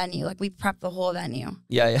care of the venue. Like we prep the whole venue.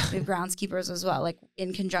 Yeah. We have groundskeepers as well, like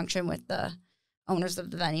in conjunction with the owners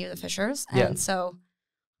of the venue, the Fishers. And so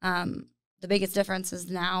the biggest difference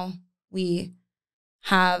is now we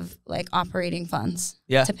have like operating funds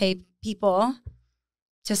to pay people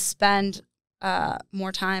to spend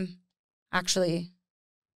more time actually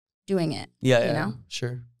doing it. You know?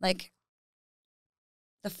 Sure. Like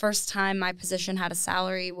the first time my position had a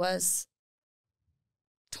salary was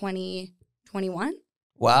 2021.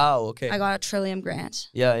 Wow. Okay. I got a Trillium grant.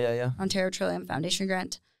 Yeah. Ontario Trillium Foundation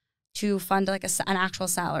grant to fund like an actual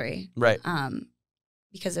salary. Right.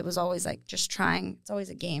 Because it was always like just trying. It's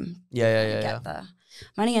always a game. Yeah. Get the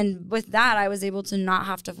money, and with that, I was able to not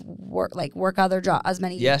have to work other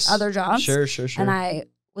other jobs. Sure. And I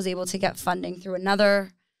was able to get funding through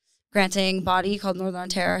another granting body called Northern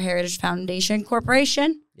Ontario Heritage Foundation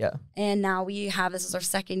Corporation. Yeah. And now this is our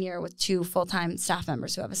second year with 2 full-time staff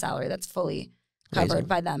members who have a salary that's fully covered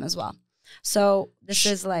by them as well. So this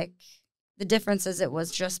is like, the difference is it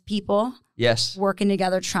was just people working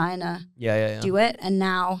together trying to do it. And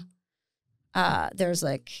now there's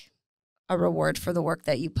like a reward for the work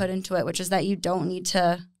that you put into it, which is that you don't need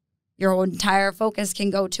to, your whole entire focus can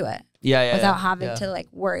go to it without having to like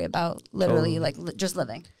worry about literally just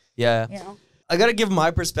living. Yeah. You know? I got to give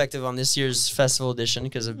my perspective on this year's festival edition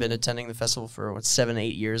because I've been attending the festival for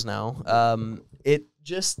 7-8 years now. It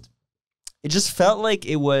just felt like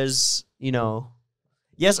it was,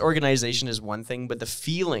 yes, organization is one thing, but the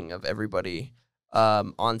feeling of everybody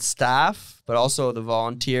on staff, but also the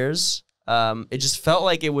volunteers, it just felt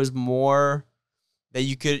like it was more that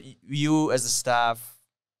you as a staff,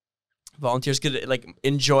 volunteers could like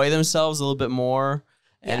enjoy themselves a little bit more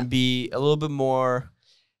and be a little bit more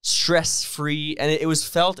stress-free, and it was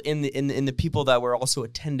felt in the people that were also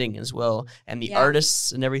attending as well, and the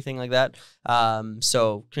artists and everything like that.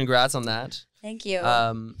 So congrats on that. Thank you.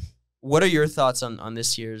 What are your thoughts on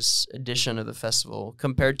this year's edition of the festival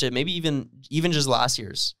compared to maybe even just last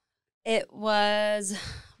year's? It was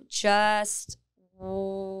just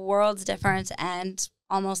worlds different and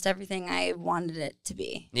almost everything I wanted it to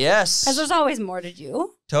be. Yes. Because there's always more to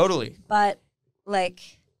do. Totally. But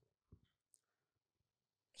like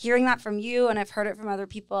hearing that from you, and I've heard it from other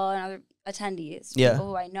people and other attendees, people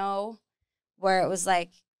who I know, where it was like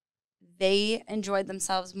they enjoyed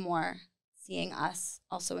themselves more seeing us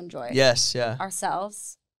also enjoy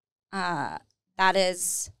ourselves. That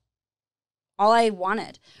is all I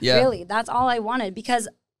wanted. Yeah. Really, that's all I wanted, because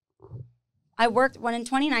I worked when in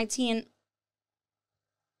 2019,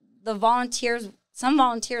 some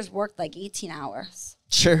volunteers worked like 18 hours.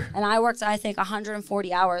 Sure. And I worked, I think,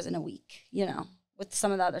 140 hours in a week, with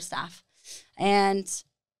some of the other staff. And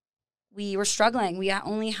we were struggling. We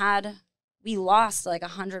lost like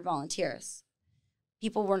 100 volunteers.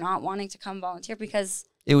 People were not wanting to come volunteer because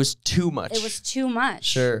it was too much. It was too much.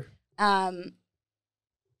 Sure. And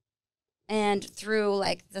through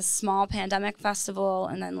like the small pandemic festival,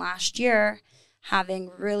 and then last year having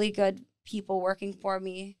really good people working for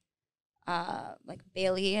me, like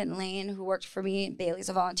Bailey and Lane, who worked for me. Bailey's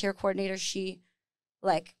a volunteer coordinator.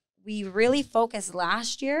 We really focused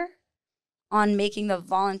last year on making the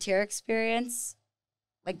volunteer experience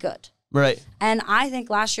like good. Right. And I think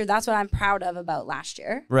last year, that's what I'm proud of about last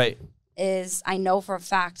year. Right. Is I know for a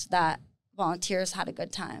fact that volunteers had a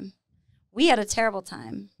good time. We had a terrible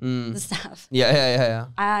time, the staff. Yeah.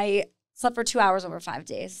 I slept for 2 hours over 5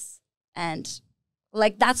 days. And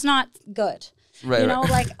like, that's not good. Right.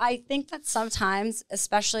 Like I think that sometimes,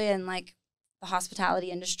 especially in like the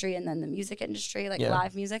hospitality industry and then the music industry, like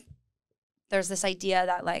live music, there's this idea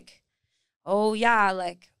that like, oh yeah,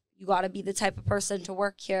 like you got to be the type of person to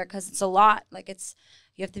work here because it's a lot. Like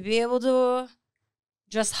you have to be able to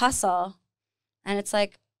just hustle. And it's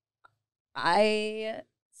like, I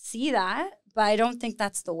see that, but I don't think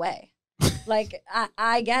that's the way. Like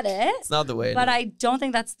I get it. It's not the way. But I don't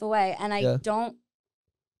think that's the way. And I don't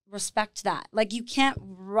respect that. Like you can't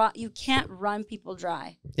run people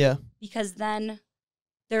dry. Yeah. Because then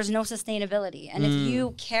there's no sustainability. And if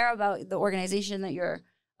you care about the organization that you're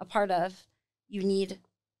a part of, you need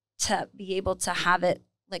to be able to have it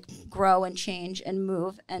like grow and change and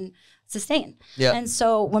move and sustain. Yeah. And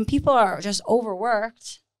so when people are just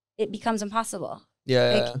overworked, it becomes impossible.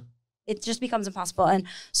 Yeah. It just becomes impossible. And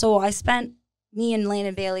so me and Lane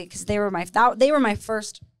and Bailey, because they were my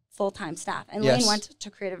first full-time staff. And Lane went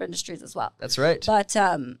to creative industries as well. That's right. But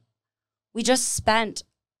we just spent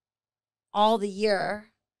all the year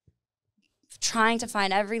trying to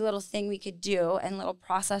find every little thing we could do and little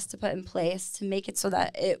process to put in place to make it so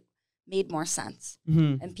that it made more sense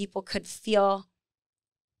and people could feel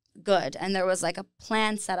good. And there was like a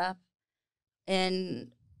plan set up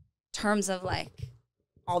in terms of like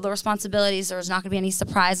all the responsibilities. There was not going to be any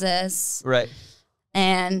surprises. Right.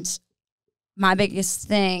 And my biggest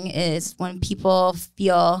thing is when people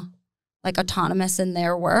feel like autonomous in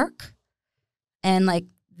their work and like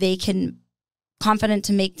they can confident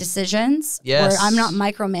to make decisions where I'm not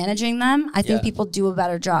micromanaging them, I think people do a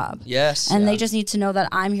better job. Yes. And they just need to know that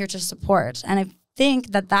I'm here to support. And I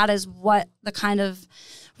think that is what the kind of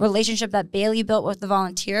relationship that Bailey built with the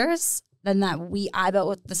volunteers, then that I built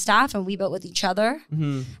with the staff and we built with each other.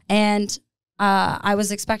 And I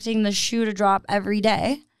was expecting the shoe to drop every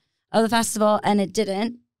day of the festival and it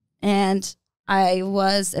didn't. And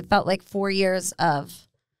it felt like 4 years of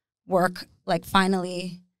work, like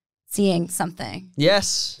finally seeing something.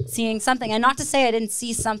 Yes. Seeing something. And not to say I didn't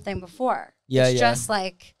see something before. Yeah, it's just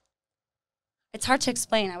like, it's hard to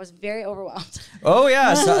explain. I was very overwhelmed. Oh,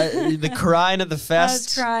 yeah. So, the crying at the fest. I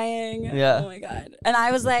was crying. Yeah. Oh, my God. And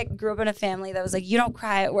I was like, grew up in a family that was like, you don't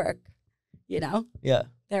cry at work. Yeah.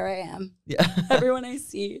 There I am. Yeah. Everyone I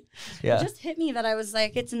see. Yeah. It just hit me that I was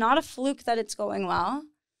like, it's not a fluke that it's going well.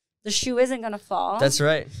 The shoe isn't going to fall. That's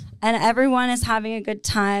right. And everyone is having a good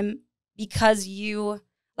time because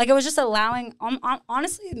like it was just allowing,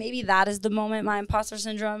 honestly, maybe that is the moment my imposter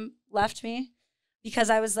syndrome left me, because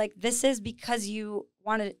I was like, this is because you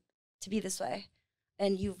wanted it to be this way.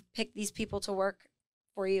 And you've picked these people to work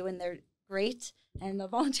for you and they're great. And the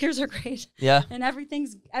volunteers are great. Yeah. And everything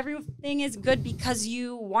is good because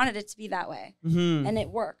you wanted it to be that way. And it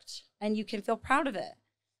worked. And you can feel proud of it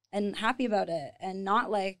and happy about it and not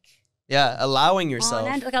like. Yeah, allowing yourself.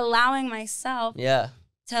 Like allowing myself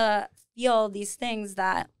to feel these things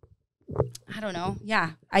that, I don't know.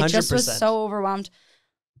 Yeah. I 100%. Just was so overwhelmed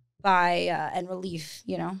by and relief,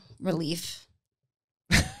 relief.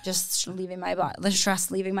 Just leaving my body, the stress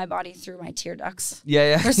leaving my body through my tear ducts.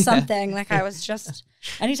 Yeah. Or something. Like I was just,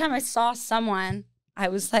 anytime I saw someone, I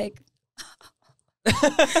was like, and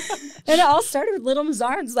it all started with Little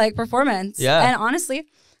Mazard's like performance. Yeah. And honestly,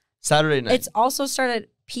 Saturday night. it's also started,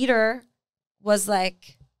 Peter was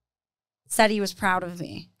like, said he was proud of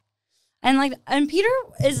me. And Peter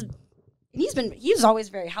is, he's always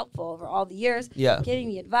very helpful over all the years. Yeah. Giving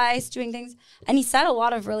me advice, doing things. And he said a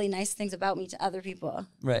lot of really nice things about me to other people.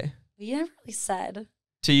 Right. But he never really said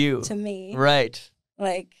to you. To me. Right.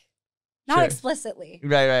 Like, not explicitly.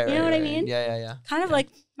 Right. You know what I mean? Yeah. Kind of like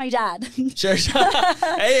my dad. Sure.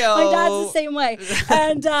 Hey-o. My dad's the same way.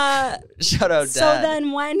 And shout out, Dad. So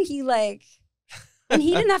then when he and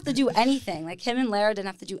he didn't have to do anything. Like him and Lara didn't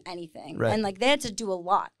have to do anything. Right. And like they had to do a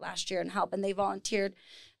lot last year and help. And they volunteered.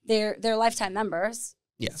 They're lifetime members.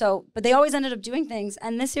 Yeah. So, but they always ended up doing things.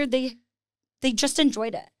 And this year they just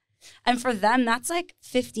enjoyed it. And for them, that's like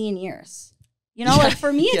 15 years. Like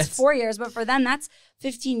for me, it's 4 years, but for them, that's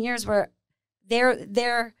 15 years where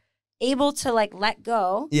they're able to like let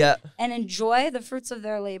go and enjoy the fruits of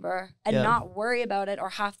their labor and not worry about it or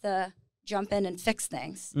have to jump in and fix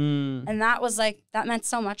things. And that was like, that meant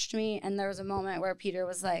so much to me. And there was a moment where Peter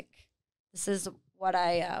was like, this is what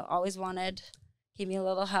I always wanted. Gave me a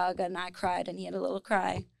little hug and I cried and he had a little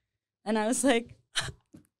cry. And I was like,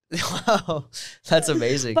 wow, that's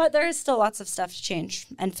amazing. But there is still lots of stuff to change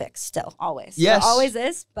and fix still, always. Yes. There always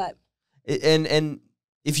is, but. And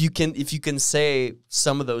if you can say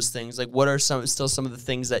some of those things, like what are some of the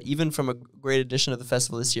things that even from a great edition of the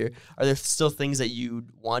festival this year, are there still things that you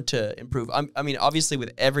want to improve? I mean, obviously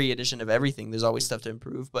with every edition of everything, there's always stuff to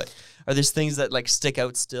improve, but are there things that like stick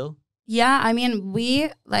out still? Yeah, I mean,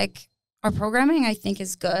 our programming, I think,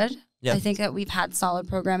 is good. Yeah. I think that we've had solid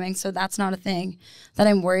programming, so that's not a thing that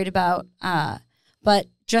I'm worried about. But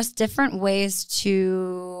just different ways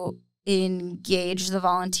to engage the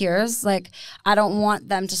volunteers. Like, I don't want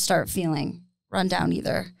them to start feeling run down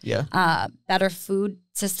either. Yeah. Better food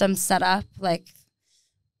systems set up, like,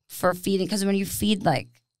 for feeding. Because when you feed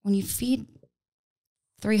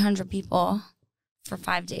 300 people for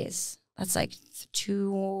 5 days, that's like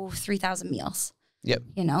 3,000 meals. Yep.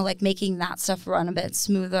 Like making that stuff run a bit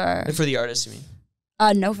smoother. And for the artists, you mean?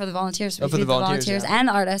 No, for the volunteers. For the volunteers and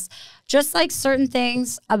artists. Just like certain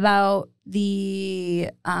things about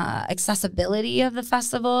the accessibility of the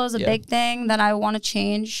festival is a big thing that I want to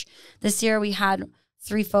change. This year we had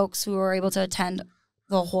 3 folks who were able to attend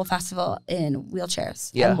the whole festival in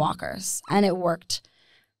wheelchairs and walkers. And it worked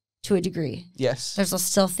to a degree. Yes. There's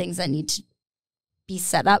still things that need to be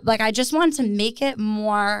set up. Like, I just wanted to make it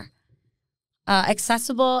more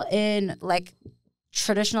accessible in like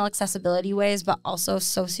traditional accessibility ways, but also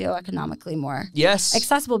socioeconomically more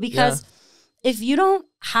accessible. Because if you don't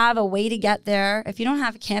have a way to get there, if you don't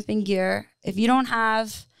have camping gear, if you don't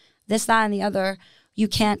have this, that, and the other, you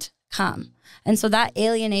can't come. And so that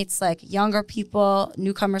alienates like younger people,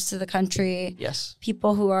 newcomers to the country,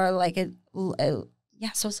 people who are like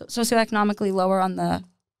socioeconomically lower on the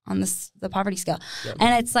poverty scale.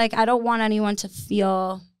 And it's like, I don't want anyone to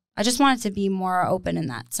feel. I just want it to be more open in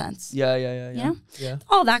that sense. Yeah. You know?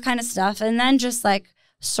 All that kind of stuff. And then just like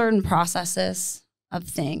certain processes of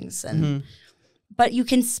things. And but you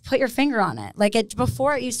can put your finger on it. Like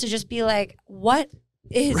before it used to just be like, what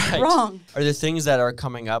is wrong? Are there things that are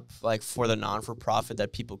coming up like for the non-for-profit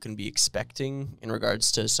that people can be expecting in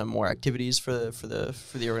regards to some more activities for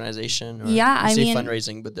the organization? Or I mean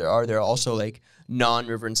fundraising, but are there also like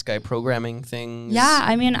non-River and Sky programming things? Yeah,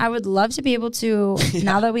 I mean, I would love to be able to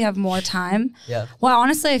now that we have more time. Yeah. Well,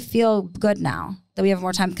 honestly, I feel good now that we have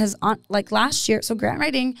more time because like last year, so grant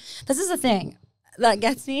writing, this is the thing that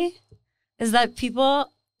gets me is that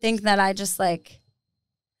people think that I just like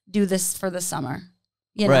do this for the summer.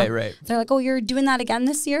 You know? Right. They're like, oh, you're doing that again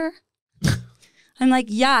this year? I'm like,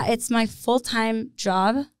 yeah, it's my full-time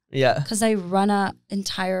job. Yeah. Because I run a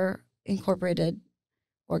entire incorporated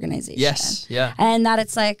organization. Yes. Yeah. And that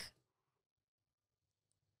it's like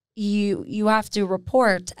you have to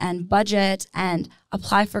report and budget and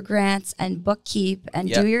apply for grants and bookkeep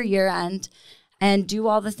and do your year end and do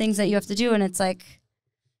all the things that you have to do. And it's like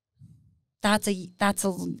that's a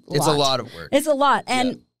lot. It's a lot of work. It's a lot.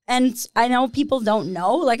 And I know people don't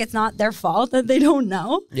know, like it's not their fault that they don't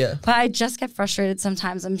know. Yeah. But I just get frustrated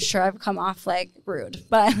sometimes. I'm sure I've come off like rude,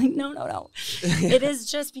 but I'm like, no. It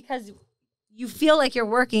is just because you feel like you're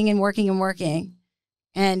working and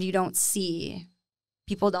you don't see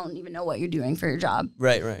people don't even know what you're doing for your job.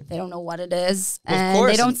 Right. They don't know what it is, Well, of and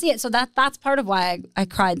course. they don't see it. So that's part of why I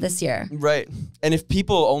cried this year. Right. And if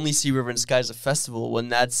people only see River and Sky as a festival, when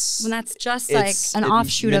that's just like an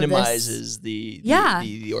offshoot of this. It minimizes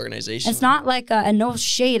the organization. It's not like and no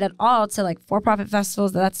shade at all to like for-profit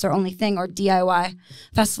festivals that's their only thing, or DIY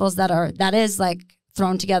festivals that is like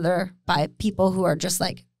thrown together by people who are just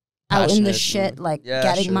like out in the shit, like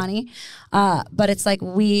getting money. But it's like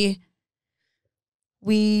we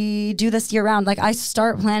do this year round. Like I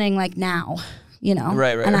start planning like now, you know,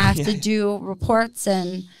 right. And I have to do reports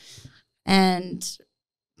and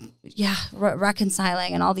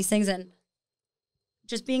reconciling and all these things, and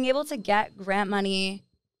just being able to get grant money.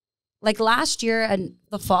 Like last year in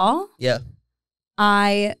the fall,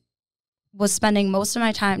 I was spending most of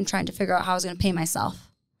my time trying to figure out how I was going to pay myself.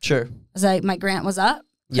 Sure. Because my grant was up,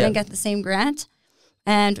 couldn't get the same grant,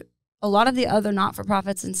 and a lot of the other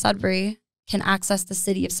not-for-profits in Sudbury can access the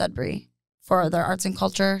city of Sudbury for their arts and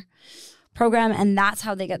culture program, and that's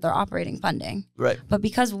how they get their operating funding. Right. But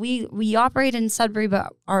because we operate in Sudbury,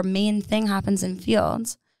 but our main thing happens in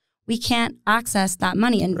Fields, we can't access that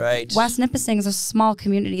money. And West Nipissing is a small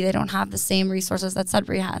community. They don't have the same resources that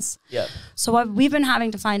Sudbury has. Yeah. So we've been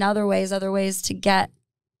having to find other ways to get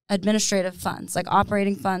administrative funds, like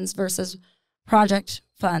operating funds versus project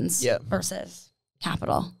funds versus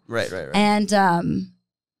capital. Right. And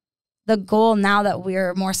the goal now that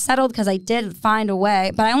we're more settled, because I did find a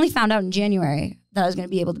way, but I only found out in January that I was going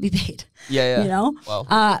to be able to be paid. Yeah. You know?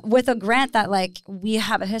 Wow. With a grant that like we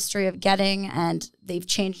have a history of getting, and they've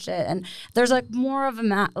changed it. And there's like more of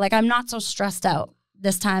like I'm not so stressed out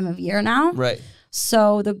this time of year now. Right.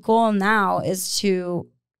 So the goal now is to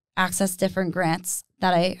access different grants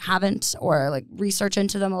that I haven't, or like research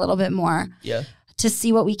into them a little bit more. Yeah. To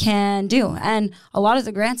see what we can do. And a lot of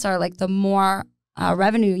the grants are like the more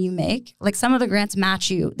revenue you make, like some of the grants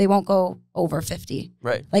match you. They won't go over 50.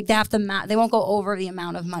 Right. Like they have to they won't go over the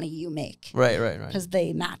amount of money you make. Right. Because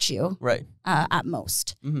they match you. Right. At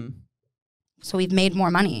most. Mm-hmm. So we've made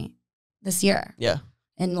more money this year. Yeah.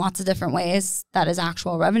 In lots of different ways. That is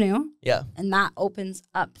actual revenue. Yeah. And that opens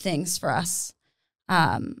up things for us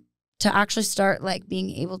to actually start like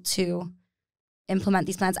being able to implement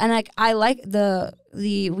these plans. And like I like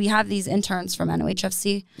we have these interns from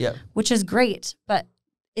NOHFC, which is great, but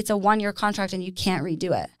it's a 1-year contract and you can't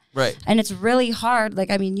redo it. Right. And it's really hard.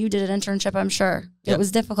 Like, I mean, you did an internship, I'm sure. It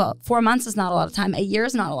was difficult. 4 months is not a lot of time. A year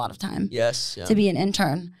is not a lot of time. Yes. To be an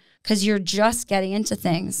intern, because you're just getting into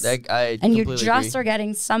things. And you just are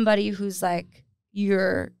getting somebody who's like,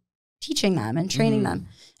 you're teaching them and training them,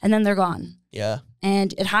 and then they're gone. Yeah.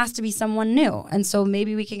 And it has to be someone new. And so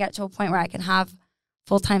maybe we can get to a point where I can have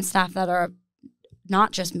full-time staff that are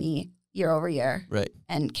not just me year over year. Right.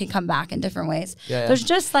 And can come back in different ways. Yeah. There's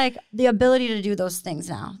just like the ability to do those things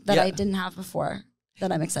now that I didn't have before,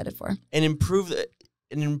 that I'm excited for. And improve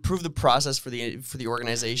the process for the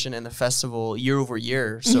organization and the festival year over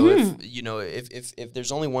year. So if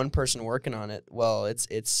there's only one person working on it, well, it's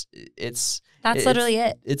literally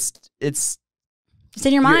it. It's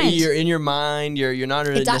in your mind. You're in your mind. You're not.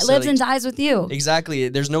 It lives and dies with you. Exactly.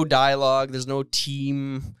 There's no dialogue. There's no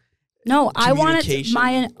team. No, I wanted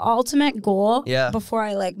my ultimate goal before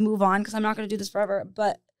I like move on, because I'm not going to do this forever,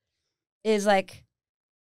 but is like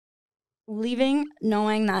leaving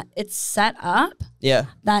knowing that it's set up. Yeah.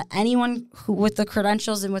 That anyone who with the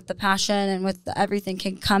credentials and with the passion and with everything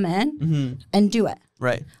can come in and do it.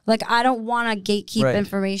 Right. Like I don't want to gatekeep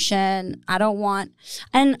information. I don't want,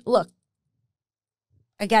 and look,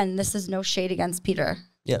 again, this is no shade against Peter.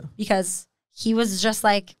 Yeah. Because he was just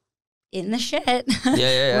like in the shit,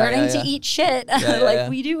 learning to eat shit like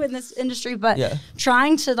we do in this industry, but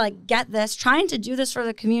trying to like trying to do this for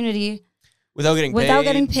the community without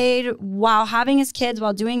getting paid while having his kids,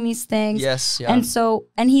 while doing these things. Yes. Yeah. And so,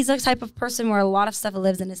 and he's the type of person where a lot of stuff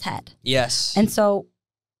lives in his head. Yes. And so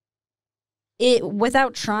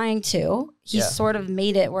without trying to, he sort of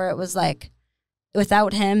made it where it was like,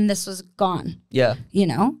 without him, this was gone. Yeah. You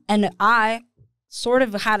know? And I sort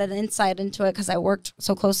of had an insight into it because I worked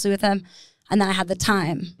so closely with him, and then I had the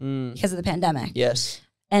time because of the pandemic. Yes.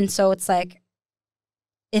 And so it's like,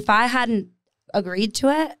 if I hadn't agreed to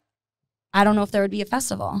it, I don't know if there would be a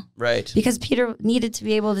festival. Right. Because Peter needed to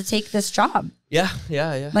be able to take this job. Yeah.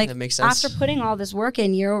 Like, that makes sense. After putting all this work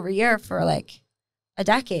in year over year for like a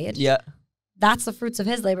decade. Yeah. That's the fruits of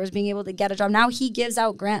his labor, is being able to get a job. Now he gives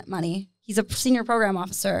out grant money. He's a senior program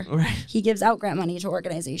officer. Right. He gives out grant money to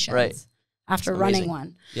organizations. Right. After running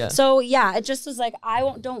one. Yeah. So yeah, it just was like, I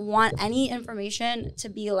don't want any information to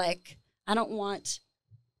be like, I don't want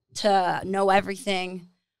to know everything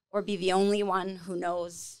or be the only one who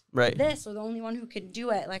knows Right. this or the only one who can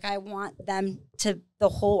do it. Like I want them to, the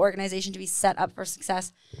whole organization to be set up for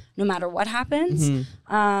success no matter what happens.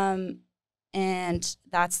 Mm-hmm. And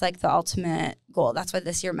that's like the ultimate goal. That's why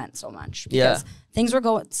this year meant so much. Yeah.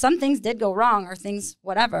 Because some things did go wrong or things,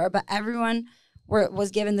 whatever, but everyone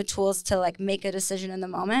was given the tools to like make a decision in the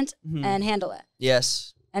moment and handle it.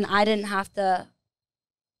 Yes. And I didn't have to,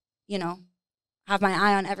 you know, have my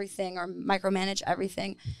eye on everything or micromanage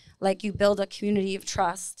everything. Like you build a community of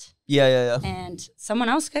trust. Yeah. And someone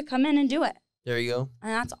else could come in and do it. There you go.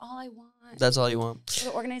 And that's all I want. That's all you want. For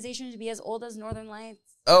the organization to be as old as Northern Lights.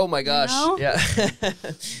 Oh my gosh. You know? Yeah.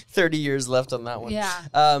 30 years left on that one. Yeah.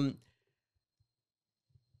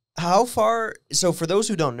 How far, so for those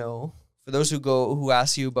who don't know, for those who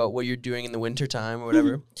ask you about what you're doing in the wintertime or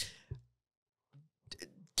whatever,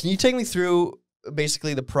 can you take me through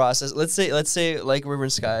basically the process? Let's say like River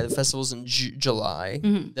and Sky, the festival's in July.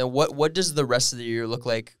 Then what does the rest of the year look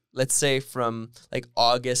like? Let's say from like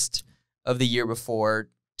August of the year before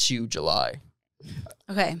to July.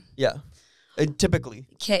 Okay. Yeah. Typically.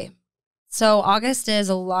 Okay. So August is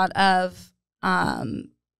a lot of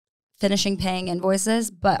finishing paying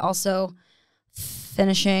invoices, but also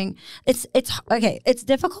finishing. It's okay. It's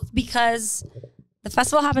difficult because the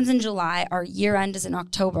festival happens in July. Our year end is in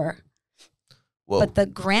October. Whoa. But the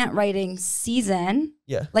grant writing season,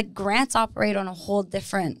 like grants operate on a whole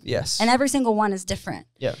different. Yes. And every single one is different.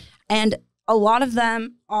 Yeah. And a lot of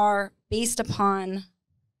them are based upon,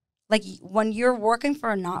 like when you're working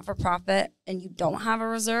for a not-for-profit and you don't have a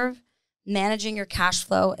reserve, managing your cash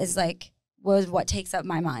flow is like was what takes up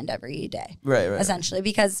my mind every day. Right. Essentially,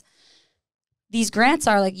 because these grants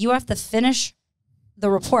are like you have to finish the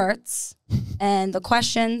reports and the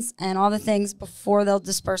questions and all the things before they'll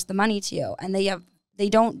disperse the money to you. And they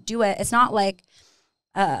don't do it. It's not like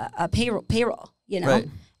a payroll, you know? Right.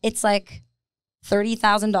 It's like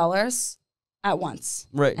 $30,000 at once.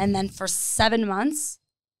 Right. And then for 7 months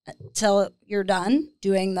till you're done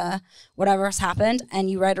doing the whatever's happened and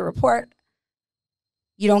you write a report,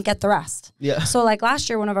 you don't get the rest. Yeah. So like last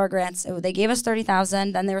year, one of our grants, they gave us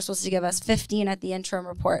 30,000. Then they were supposed to give us 15 at the interim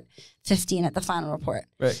report, 15 at the final report.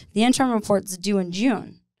 Right. The interim report's due in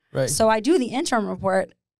June. Right. So I do the interim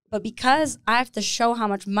report, but because I have to show how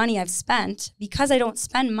much money I've spent, because I don't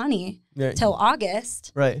spend money till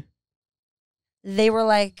August. Right. They were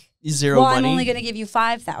like, zero money. I'm only going to give you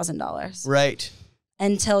 $5,000. Right.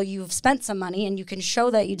 Until you've spent some money and you can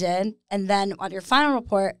show that you did. And then on your final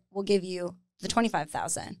report, we'll give you the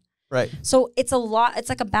 25,000. Right. So it's a lot. It's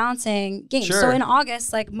like a balancing game. Sure. So in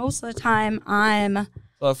August, like most of the time, I'm a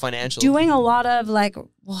lot of financial doing a lot of like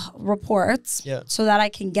reports so that I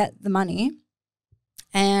can get the money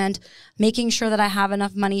and making sure that I have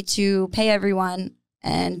enough money to pay everyone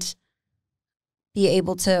and be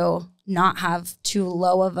able to not have too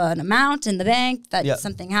low of an amount in the bank that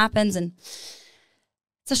something happens. And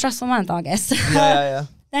it's a stressful month, August. Yeah.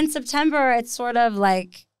 Then September, it's sort of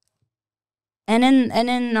like, and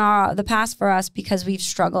in the past for us, because we've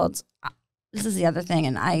struggled, this is the other thing,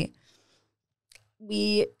 and I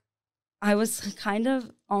was kind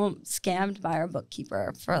of scammed by our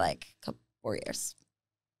bookkeeper for like 4 years.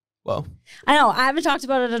 Well, I know I haven't talked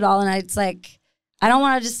about it at all, and it's like I don't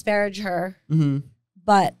want to disparage her,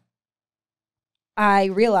 but I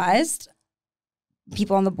realized,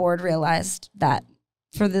 people on the board realized that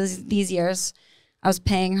for these years, I was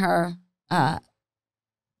paying her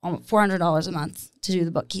 $400 a month to do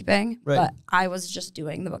the bookkeeping, but I was just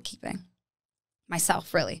doing the bookkeeping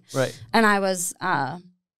myself, really. Right. And I was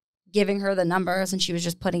giving her the numbers, and she was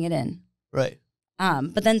just putting it in. Right.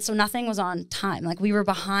 But then, so nothing was on time. Like we were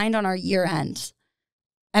behind on our year end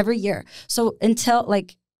every year. So until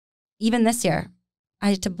like even this year, I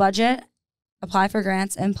had to budget, apply for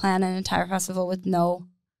grants, and plan an entire festival with no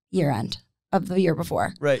year end of the year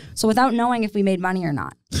before. Right. So without knowing if we made money or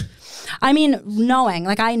not. I mean, knowing,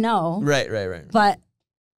 like I know. Right. But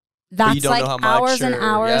that's like hours and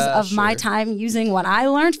hours of my sure. time using what I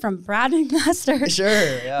learned from Brad McMaster. Sure,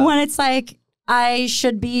 yeah. When it's like, you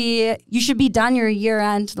should be done your year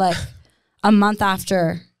end like a month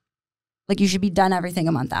after. Like you should be done everything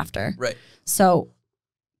a month after. Right. So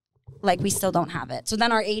like we still don't have it. So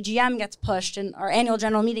then our AGM gets pushed and our annual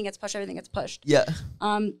general meeting gets pushed, everything gets pushed. Yeah.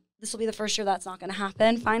 This will be the first year that's not going to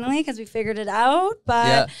happen finally because we figured it out.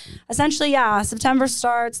 But essentially, September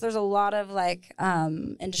starts. There's a lot of like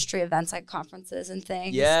industry events like conferences and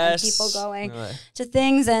things. Yes. And people going to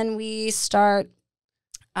things. And we start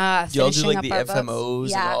you all do like up the our FMOs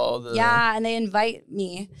books. and all the... Yeah, and they invite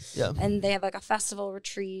me. Yeah. And they have like a festival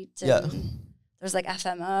retreat. And there's like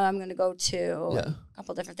FMO I'm going to go to. Yeah. A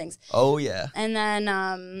couple different things. Oh, yeah. And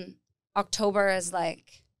then October is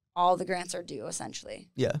like all the grants are due, essentially.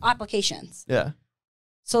 Yeah. Applications. Yeah.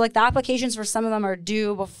 So, like, the applications for some of them are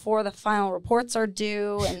due before the final reports are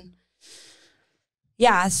due. And,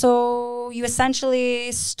 yeah, so you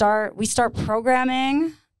essentially start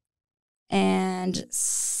programming and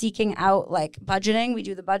seeking out, like, budgeting. We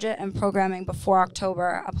do the budget and programming before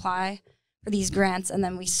October, apply for these grants, and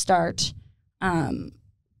then we start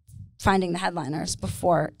finding the headliners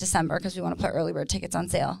before December because we want to put early bird tickets on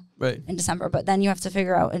sale in December. But then you have to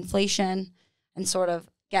figure out inflation and sort of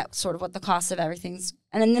get sort of what the cost of everything's.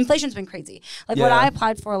 And then inflation's been crazy. Like what I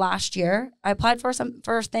applied for last year, I applied for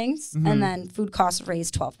things, and then food costs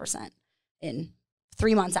raised 12% in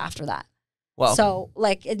 3 months after that. Wow. So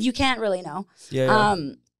like you can't really know. Yeah.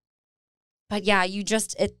 But yeah,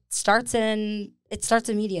 it starts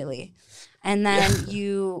immediately. And then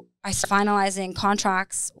I start finalizing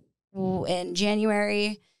contracts in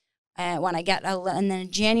January, when I get and then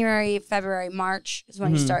January, February, March is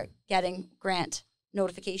when you start getting grant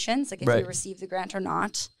notifications, like if you receive the grant or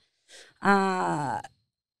not.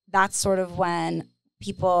 That's sort of when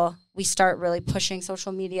we start really pushing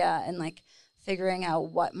social media and like figuring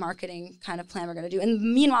out what marketing kind of plan we're going to do. And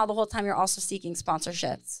meanwhile, the whole time you're also seeking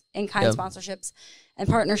sponsorships, in-kind sponsorships and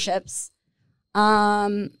partnerships.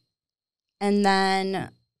 And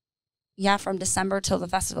then from December till the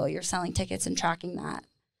festival, you're selling tickets and tracking that.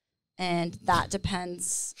 And that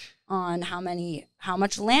depends on how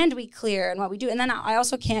much land we clear and what we do. And then I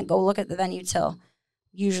also can't go look at the venue till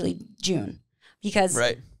usually June because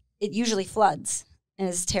it usually floods and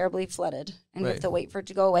is terribly flooded. And we have to wait for it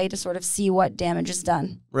to go away to sort of see what damage is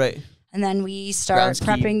done. Right. And then we start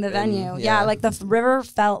prepping the venue. Like the river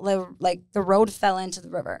the road fell into the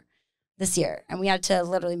river this year. And we had to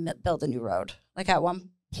literally build a new road, like at one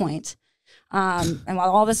point. And while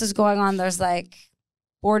all this is going on, there's like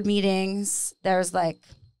board meetings, there's like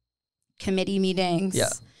committee meetings.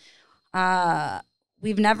 Yeah.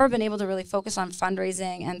 We've never been able to really focus on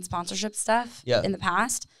fundraising and sponsorship stuff in the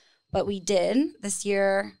past, but we did this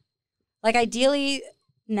year. Like ideally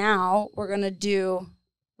now we're going to do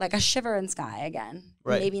like a Shiver in Sky again.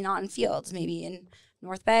 Right. Maybe not in Fields, maybe in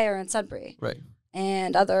North Bay or in Sudbury. Right.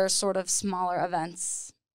 And other sort of smaller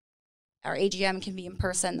events. Our AGM can be in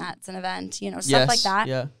person. That's an event, stuff like that.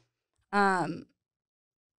 Yeah.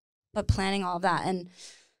 But planning all of that and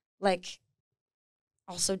like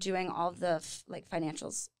also doing all of the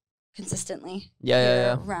financials consistently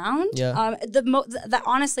around. Yeah.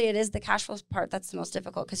 Honestly, it is the cash flow part that's the most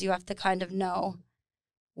difficult because you have to kind of know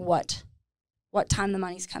what time the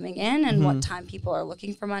money's coming in and what time people are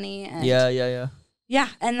looking for money. And yeah.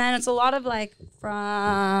 And then it's a lot of like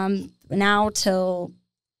from now till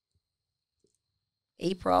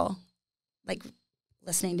April, like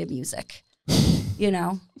listening to music,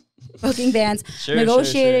 booking bands,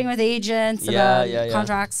 negotiating with agents about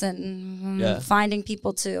contracts and finding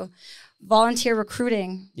people to volunteer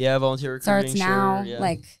recruiting. Yeah, volunteer recruiting starts now.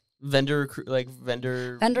 Like vendor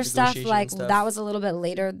stuff. Like that was a little bit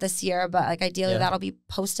later this year, but like ideally that'll be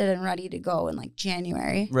posted and ready to go in like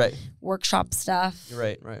January. Right. Workshop stuff.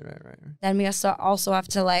 Right. Then we also have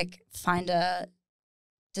to like find a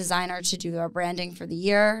designer to do our branding for the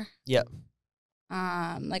year. Yeah.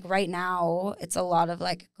 Like right now, it's a lot of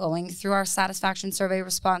like going through our satisfaction survey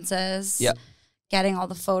responses. Yeah. Getting all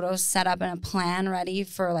the photos set up and a plan ready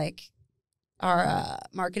for like our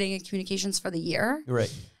marketing and communications for the year.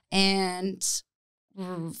 Right. And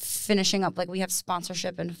finishing up, like we have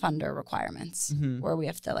sponsorship and funder requirements where we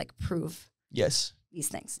have to like prove these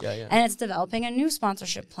things. Yeah, yeah. And it's developing a new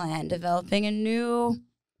sponsorship plan, developing a new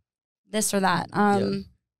this or that.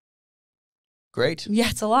 Great. Yeah,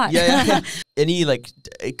 it's a lot. Yeah. Any like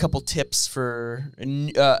a couple tips for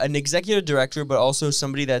an executive director, but also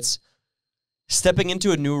somebody that's stepping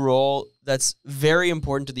into a new role that's very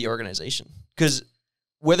important to the organization? Because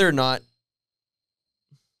whether or not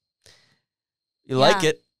you like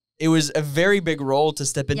it, it was a very big role to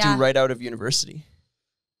step into right out of university.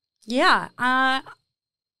 Yeah. I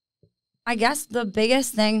guess the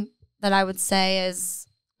biggest thing that I would say is,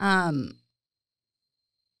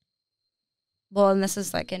 well, and this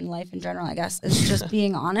is like in life in general, I guess, is just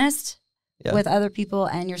being honest with other people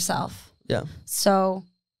and yourself. Yeah. So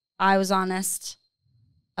I was honest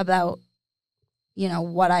about,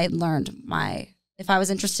 what I had learned, if I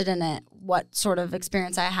was interested in it, what sort of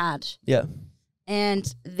experience I had. Yeah.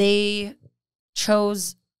 And they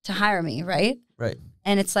chose to hire me, right? Right.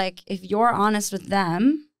 And it's like, if you're honest with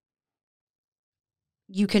them,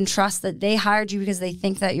 you can trust that they hired you because they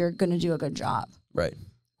think that you're going to do a good job. Right.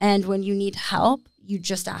 And when you need help, you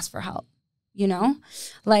just ask for help,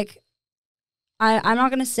 Like, I'm not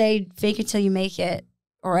going to say fake it till you make it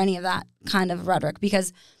or any of that kind of rhetoric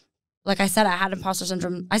because like I said, I had imposter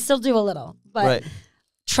syndrome. I still do a little, but Right.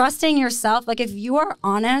 trusting yourself, like if you are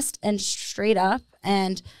honest and straight up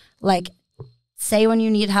and like say when you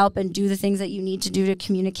need help and do the things that you need to do to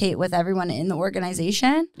communicate with everyone in the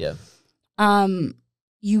organization, Yeah.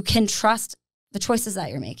 You can trust the choices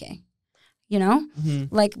that you're making, you know?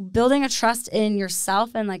 Mm-hmm. Like building a trust in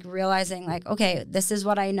yourself and like realizing like, okay, this is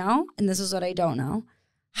what I know and this is what I don't know.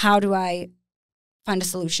 How do I find a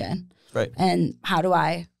solution? Right. And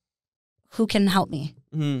who can help me?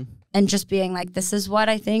 Mm-hmm. And just being like, this is what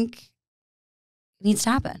I think needs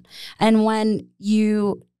to happen. And when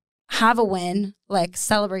you have a win, like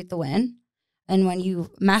celebrate the win. And when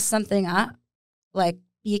you mess something up, like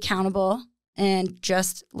be accountable and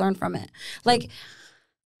just learn from it. Like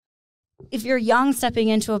if you're young stepping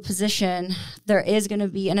into a position, there is going to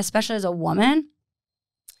be, and especially as a woman,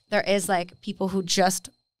 there is like people who just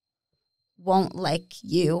won't like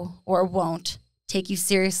you or won't take you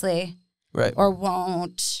seriously. Right. Or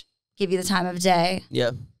won't give you the time of day.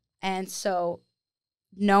 Yeah. And so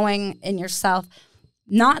knowing in yourself,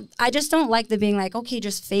 I just don't like the being like, okay,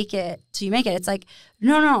 just fake it till you make it. It's like,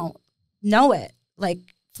 no, know it. Like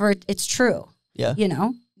it's true. Yeah. You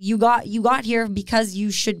know, you got here because you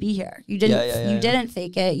should be here. You didn't, didn't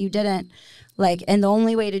fake it. You didn't like, and the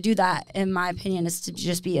only way to do that, in my opinion, is to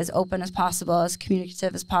just be as open as possible, as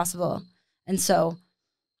communicative as possible. And so,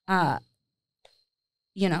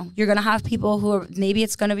 you know, you're going to have people who are, maybe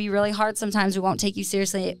it's going to be really hard sometimes, who won't take you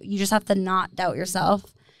seriously. You just have to not doubt yourself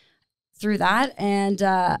through that and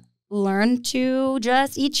learn to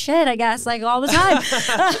just eat shit, I guess, like all the time.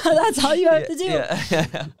 That's all you have to do.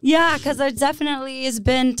 Yeah, because there definitely has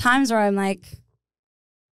been times where I'm like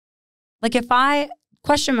if I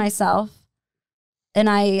question myself and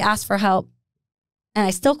I ask for help and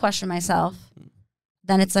I still question myself,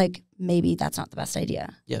 then it's like, maybe that's not the best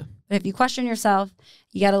idea. Yeah. But if you question yourself,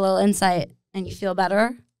 you get a little insight and you feel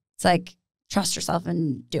better, it's like, trust yourself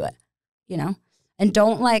and do it, you know? And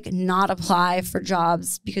don't like not apply for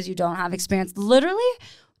jobs because you don't have experience. Literally,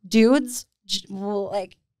 dudes will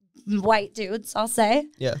like, white dudes, I'll say,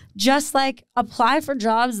 just like apply for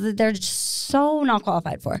jobs that they're just so not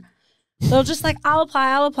qualified for. They'll just like, I'll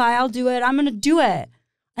apply, I'll do it, I'm gonna do it.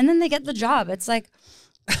 And then they get the job. It's like,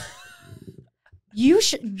 you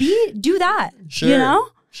should do that, you know?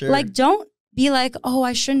 Sure. Like, don't be like, oh,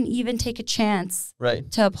 I shouldn't even take a chance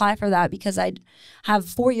to apply for that because I have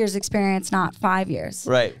 4 years experience, not 5 years.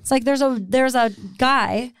 Right. It's like there's a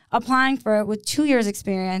guy applying for it with 2 years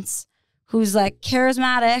experience who's like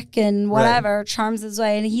charismatic and whatever, charms his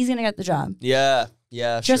way, and he's going to get the job. Yeah.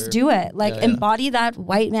 Yeah. Just do it. Like embody that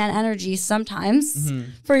white man energy sometimes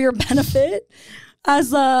for your benefit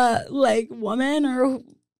as a like woman or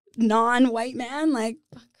non-white man. Like,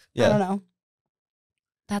 I don't know.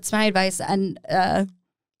 That's my advice. And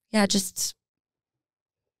just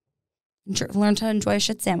learn to enjoy a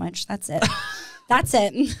shit sandwich. That's it. That's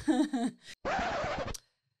it.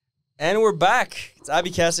 And we're back. It's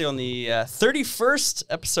Abby Cassio on the 31st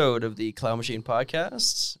episode of the Cloud Machine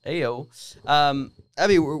podcast. Ayo.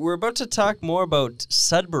 Abby, we're about to talk more about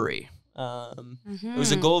Sudbury. It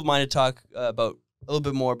was a goal of mine to talk about a little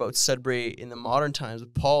bit more about Sudbury in the modern times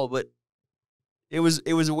with Paul, but it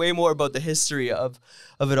was way more about the history of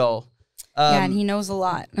it all. And he knows a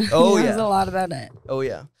lot. Oh, he knows a lot about it. Oh,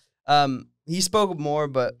 yeah. He spoke more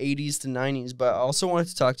about 80s to 90s, but I also wanted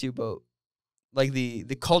to talk to you about like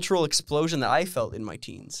the cultural explosion that I felt in my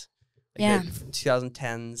teens. Like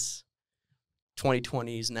 2010s,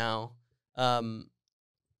 2020s now.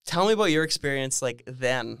 Tell me about your experience like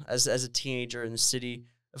then as a teenager in the city.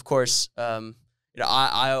 Of course,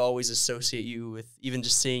 I always associate you with even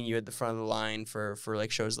just seeing you at the front of the line for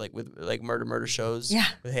like shows like with like murder shows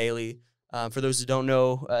with Haley. For those who don't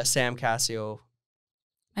know, Sam Cassio,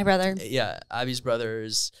 my brother. Yeah, Abby's brother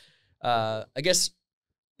is, I guess,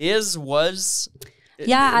 was.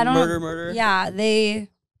 Yeah, I don't know. Murder. Yeah, they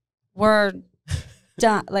were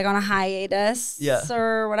done like on a hiatus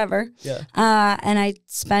or whatever. Yeah. And I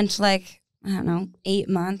spent like, I don't know, 8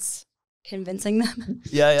 months convincing them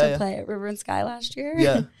to play at River and Sky last year.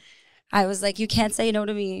 Yeah. I was like, you can't say no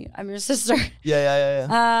to me. I'm your sister.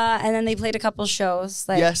 Yeah. And then they played a couple shows.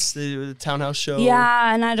 Like, yes, the Townhouse show.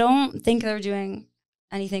 Yeah, and I don't think they're doing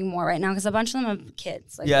anything more right now because a bunch of them have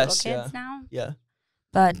kids, like little kids now. Yeah.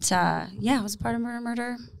 But I was a part of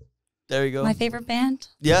Murder. There you go. My favorite band.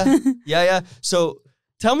 Yeah. So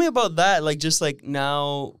tell me about that, like just like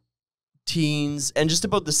now teens and just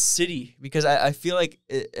about the city, because I feel like,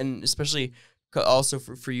 and especially also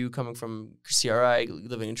for you coming from CRI,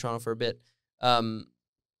 living in Toronto for a bit, when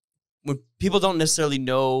people don't necessarily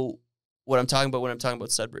know what I'm talking about when I'm talking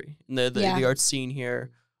about Sudbury and the art scene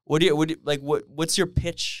here, What's your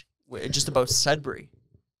pitch just about Sudbury?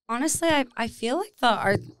 Honestly, I feel like the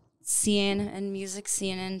art scene and music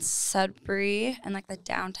scene in Sudbury and like the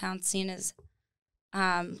downtown scene is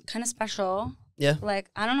kind of special. Yeah. Like,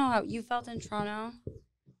 I don't know how you felt in Toronto,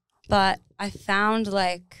 but I found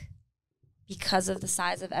like because of the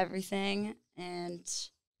size of everything and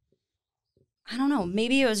I don't know,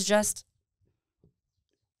 maybe it was just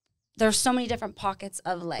there's so many different pockets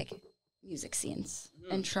of like music scenes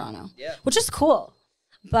in Toronto, which is cool.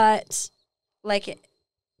 But like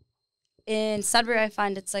in Sudbury, I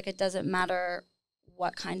find it's like it doesn't matter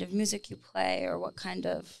what kind of music you play or what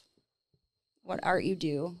art you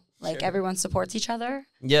do. Like everyone supports each other.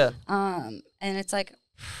 Yeah. And it's like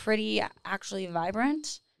pretty actually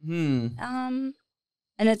vibrant. And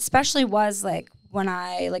it especially was like when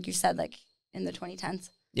like you said, like in the 2010s.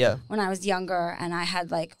 Yeah. When I was younger and I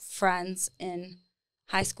had like friends in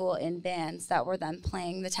high school in bands that were then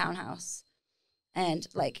playing the Townhouse and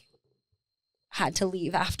like had to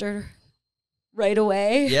leave after right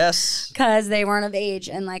away. Yes. Because they weren't of age.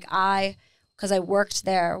 And like because I worked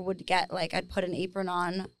there, would get like, I'd put an apron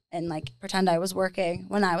on and like pretend I was working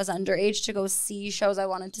when I was underage to go see shows I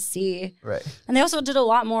wanted to see. Right. And they also did a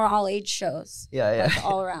lot more all age shows. Yeah. Like,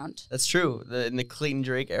 all around. That's true. In the Clayton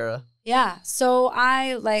Drake era. Yeah. So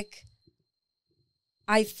I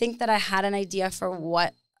think that I had an idea for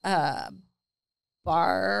what a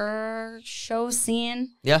bar show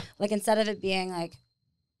scene. Yeah. Like instead of it being like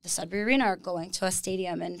the Sudbury Arena or going to a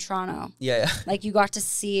stadium in Toronto. Yeah. Like you got to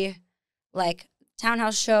see like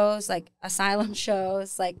Townhouse shows, like Asylum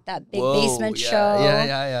shows, like that big basement show.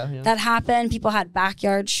 Yeah. That happened. People had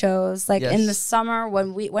backyard shows. Like in the summer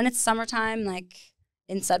when it's summertime, like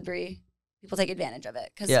in Sudbury, people take advantage of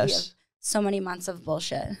it because we have so many months of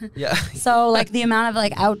bullshit. Yeah. So like the amount of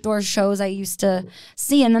like outdoor shows I used to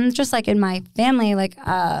see, and then just like in my family, like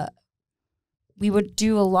we would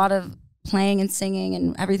do a lot of playing and singing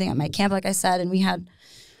and everything at my camp, like I said, and there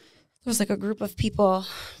was like a group of people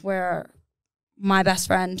where my best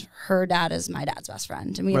friend, her dad is my dad's best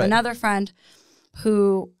friend, and we have another friend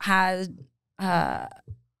who had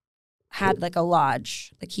like a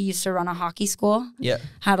lodge. Like he used to run a hockey school. Yeah.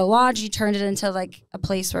 Had a lodge. He turned it into like a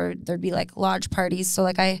place where there'd be like lodge parties. So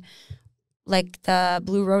like the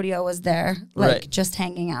Blue Rodeo was there, like just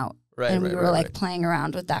hanging out. And we were like playing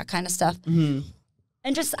around with that kind of stuff. Mm-hmm.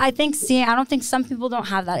 And just, I don't think some people don't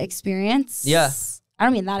have that experience. Yeah. I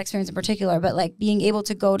don't mean that experience in particular, but like being able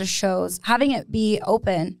to go to shows, having it be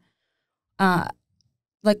open.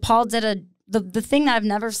 Like Paul did the thing that I've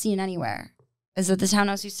never seen anywhere is that the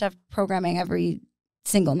Townhouse used to have programming every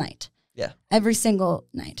single night. Yeah. Every single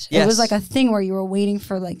night. Yes. It was like a thing where you were waiting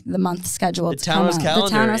for like the month schedule the to come out. Calendar. The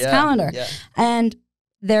Townhouse calendar. Yeah. And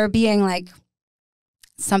there being like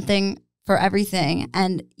something for everything.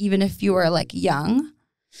 And even if you were like young,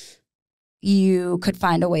 you could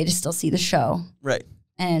find a way to still see the show. Right.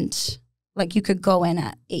 And like you could go in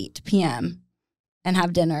at 8 p.m. and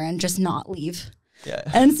have dinner and just not leave. Yeah.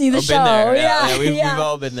 And see the show. Been there. Yeah. We've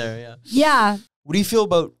all been there. Yeah. Yeah. What do you feel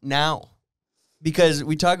about now? Because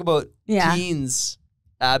we talk about teens,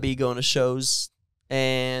 Abby, going to shows,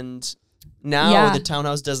 and now the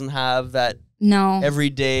Townhouse doesn't have that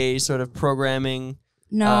everyday sort of programming.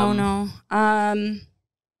 No.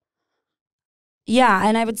 Yeah,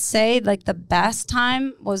 and I would say like the best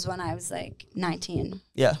time was when I was like 19,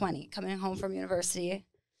 20, coming home from university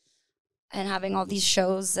and having all these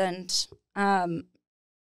shows. And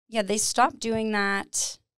they stopped doing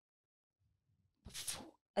that.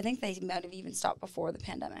 I think they might have even stopped before the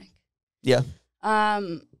pandemic. Yeah.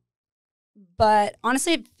 But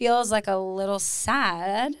honestly, it feels like a little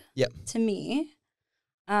sad to me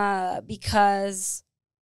because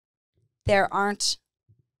there aren't,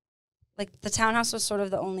 like the Townhouse was sort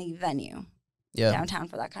of the only venue downtown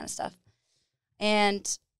for that kind of stuff.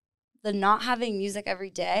 And the not having music every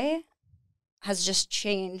day has just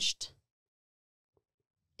changed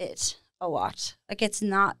it a lot. Like it's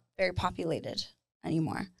not very populated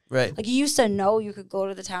anymore. Right. Like you used to know you could go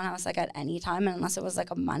to the Townhouse like at any time, and unless it was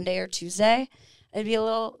like a Monday or Tuesday, it'd be a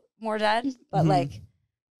little more dead. But like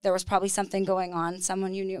there was probably something going on.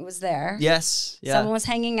 Someone you knew was there. Yes. Yeah. Someone was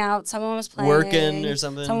hanging out. Someone was playing. Working or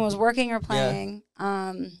something. Someone was working or playing.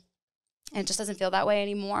 And it just doesn't feel that way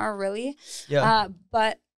anymore, really. Yeah.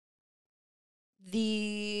 But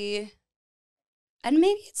and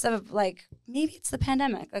maybe it's the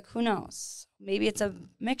pandemic. Like who knows? Maybe it's a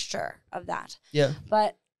mixture of that. Yeah.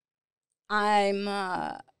 But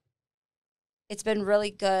it's been really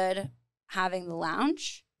good having the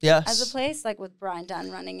lounge. Yes. As a place, like with Brian Dunn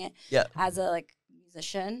running it. Yeah. As a like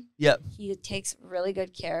musician. Yep. He takes really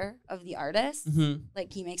good care of the artist. Mm-hmm.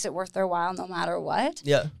 Like, he makes it worth their while no matter what.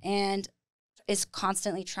 Yeah. And is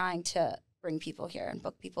constantly trying to bring people here and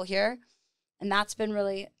book people here. And that's been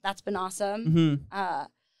awesome. Mm-hmm.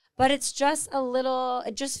 But it's just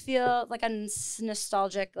it just feels like a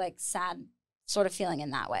nostalgic, like sad sort of feeling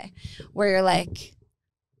in that way, where you're like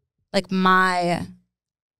my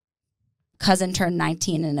cousin turned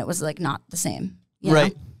 19 and it was like not the same. You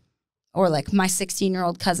right. know? Or like my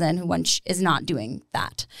 16-year-old cousin who is not doing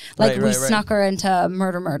that. Like we snuck her into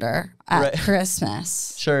Murder at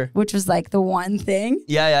Christmas. Sure. Which was like the one thing.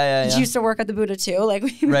 Yeah. She used to work at the Buddha too. Like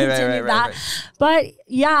we right, continued that. Right. But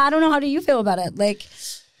yeah, I don't know. How do you feel about it? Like,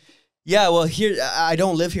 yeah, well, here I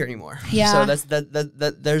don't live here anymore. Yeah. So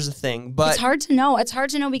that there's a thing. But it's hard to know. It's hard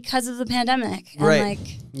to know because of the pandemic. And right.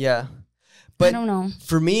 Like, yeah. But I don't know.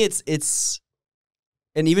 For me, it's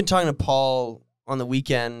and even talking to Paul on the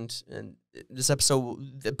weekend, and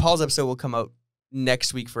Paul's episode will come out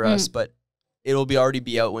next week for us, but it'll already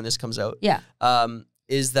be out when this comes out. Yeah.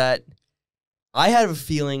 Is that I have a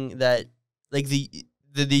feeling that like the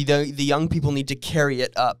young people need to carry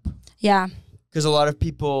it up. Yeah. Because a lot of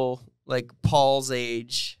people like Paul's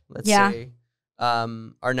age, let's say,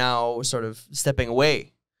 are now sort of stepping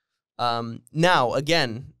away. Now,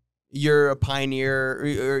 again, you're a pioneer,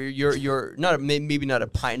 or you're not maybe not a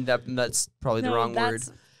pioneer. That's probably the wrong word.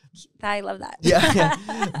 I love that. Yeah.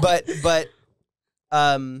 but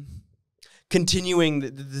continuing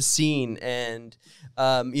the scene, and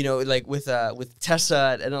like with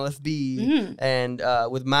Tessa at NLFB, and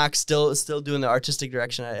with Max still doing the artistic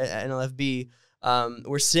direction at NLFB.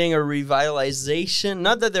 We're seeing a revitalization.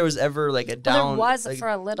 Not that there was ever like a down. There was for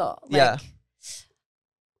a little. Like,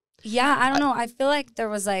 yeah, I don't know. I feel like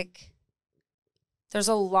there's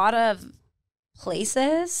a lot of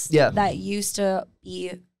places that used to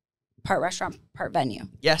be part restaurant, part venue.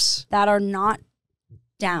 Yes. That are not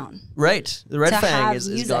down. Right. The Red Fang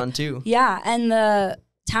is gone too. Yeah. And the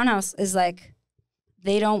Townhouse is like,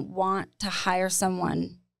 they don't want to hire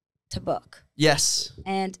someone to book. Yes.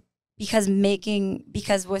 And because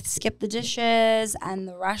with Skip the Dishes and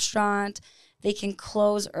the restaurant, they can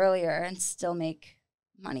close earlier and still make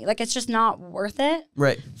money. Like, it's just not worth it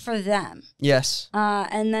for them. Yes.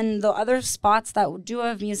 And then the other spots that do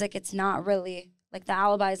have music, it's not really, like, the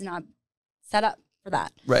Alibi is not set up for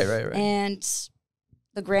that. Right. And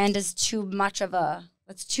the Grand is too much of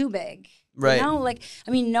it's too big. Right. You know? Like,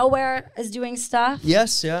 I mean, Nowhere is doing stuff.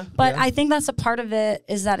 Yes, yeah. But I think that's a part of it,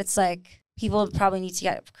 is that it's like, people probably need to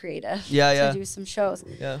get creative to do some shows.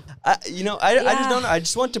 Yeah. I just don't know. I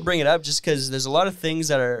just want to bring it up just because there's a lot of things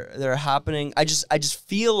that are happening. I just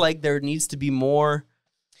feel like there needs to be more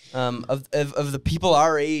of the people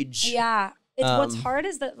our age. Yeah. It's what's hard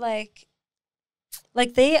is that like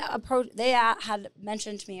they had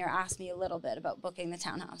mentioned to me or asked me a little bit about booking the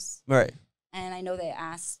Townhouse. Right. And I know they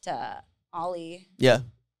asked Ollie. Yeah.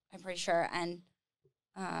 I'm pretty sure, and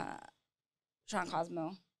Sean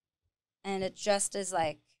Cosmo. And it just is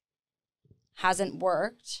like, hasn't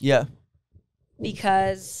worked. Yeah.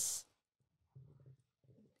 Because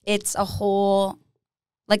it's a whole,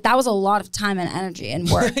 like, that was a lot of time and energy and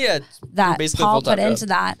work that Paul put into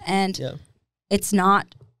that. And it's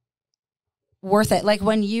not worth it. Like,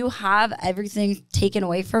 when you have everything taken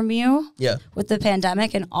away from you with the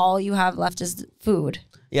pandemic and all you have left is food.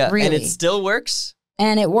 Yeah. Really. And it still works.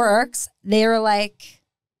 And it works. They were like,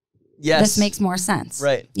 yes, this makes more sense.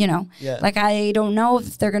 Right. You know? Yeah. Like, I don't know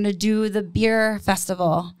if they're going to do the beer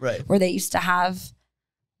festival where they used to have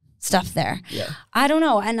stuff there. Yeah. I don't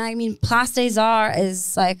know. And I mean, Place des Arts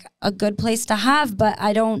is like a good place to have, but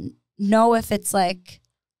I don't know if it's like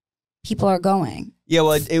people are going. Yeah,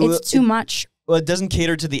 well, it's too much. Well, it doesn't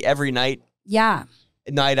cater to the every night. Yeah.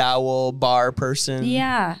 Night owl, bar person.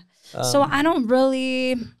 Yeah. So I don't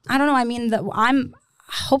know. I mean, I'm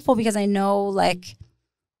hopeful because I know like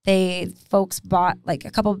folks bought, like, a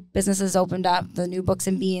couple businesses opened up, the new Books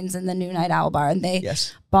and Beans and the new Night Owl Bar, and they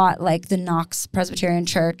bought like the Knox Presbyterian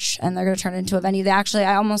Church, and they're going to turn it into a venue. We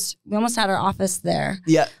almost had our office there.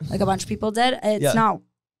 Yeah. Like, a bunch of people did. It's not,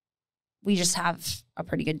 we just have a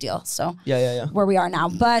pretty good deal. So where we are now.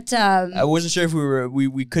 But I wasn't sure if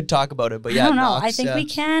we could talk about it, but I don't know. Knox, I think we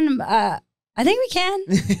can. I think we can.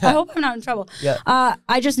 I hope I'm not in trouble. Yeah.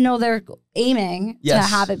 I just know they're aiming to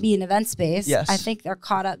have it be an event space. Yes. I think they're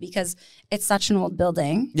caught up because it's such an old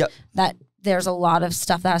building that there's a lot of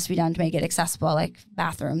stuff that has to be done to make it accessible, like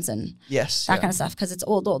bathrooms and that kind of stuff, because it's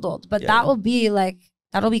old. But that'll be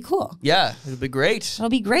cool. Yeah, it'll be great. It'll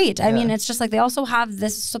be great. I mean, it's just like they also have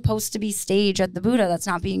this supposed to be stage at the Buddha that's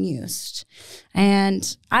not being used.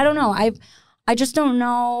 And I don't know. I just don't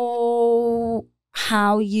know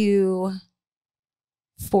how you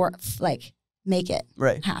make it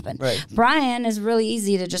happen. Right. Brian is really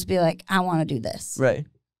easy to just be like, I want to do this. Right.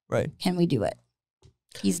 Can we do it?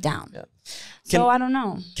 He's down. Yeah. So I don't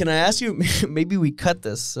know. Can I ask you, maybe we cut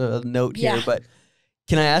this note here, Yeah. but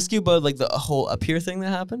can I ask you about like the whole Up Here thing that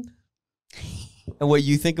happened? And what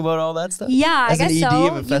you think about all that stuff? Yeah, As I guess an ED so.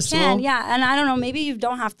 of a festival? You can, yeah. And I don't know, maybe you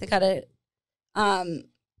don't have to cut it.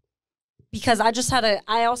 Because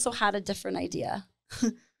I also had a different idea.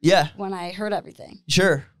 Yeah. When I heard everything.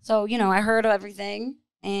 Sure. So, I heard everything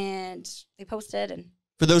and they posted, and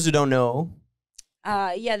For those who don't know.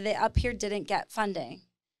 they Up Here didn't get funding.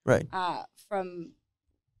 Right. From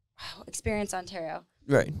Experience Ontario.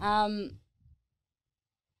 Right.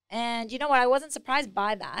 And you know what? I wasn't surprised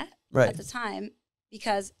by that at the time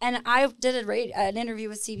and I did an interview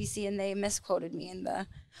with CBC and they misquoted me in the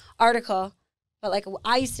article, but like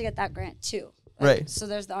I used to get that grant too. Right. So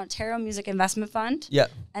there's the Ontario Music Investment Fund. Yeah.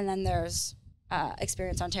 And then there's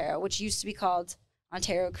Experience Ontario, which used to be called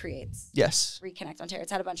Ontario Creates. Yes. Reconnect Ontario.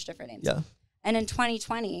 It's had a bunch of different names. Yeah. And in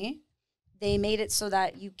 2020, they made it so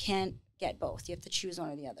that you can't get both. You have to choose one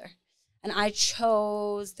or the other. And I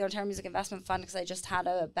chose the Ontario Music Investment Fund because I just had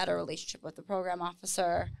a better relationship with the program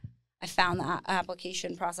officer. I found the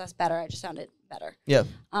application process better. I just found it better. Yeah.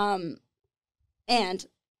 And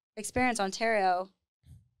Experience Ontario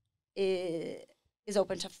is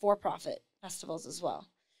open to for-profit festivals as well,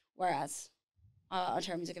 whereas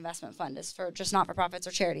Ontario Music Investment Fund is for just not-for-profits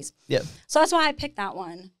or charities. Yeah. So that's why I picked that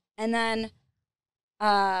one. And then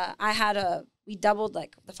we doubled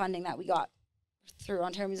like the funding that we got through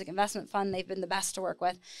Ontario Music Investment Fund. They've been the best to work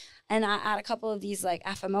with. And at a couple of these like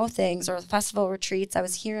FMO things or festival retreats, I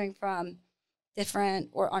was hearing from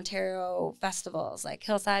different Ontario festivals like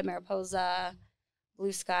Hillside, Mariposa,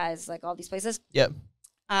 Blue Skies, like all these places. Yep.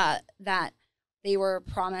 That they were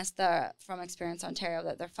promised from Experience Ontario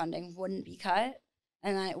that their funding wouldn't be cut.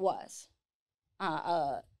 And then it was.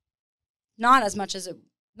 Not as much as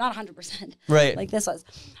not 100%. Right. Like this was.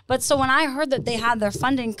 But so when I heard that they had their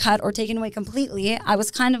funding cut or taken away completely, I was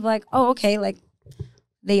kind of like, oh, okay, like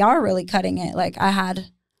they are really cutting it. Like I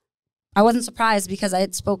wasn't surprised because I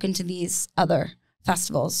had spoken to these other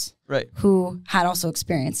festivals who had also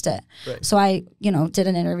experienced it. Right. So I, did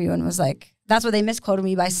an interview and was like, that's what they misquoted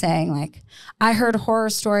me by saying, like, I heard horror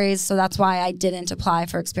stories, so that's why I didn't apply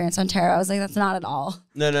for Experience Ontario. I was like, that's not at all.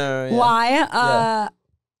 No. Yeah. Why?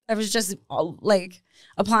 I was just like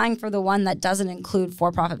applying for the one that doesn't include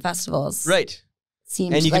for-profit festivals. Right.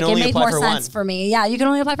 Seemed and you can like only it made apply more for sense one. for me. Yeah, you can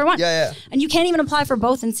only apply for one. Yeah. And you can't even apply for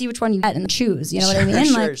both and see which one you get and choose. You know what I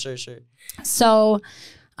mean? Sure. So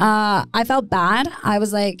I felt bad. I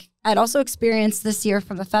was like, I'd also experienced this year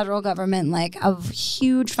from the federal government, like a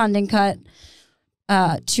huge funding cut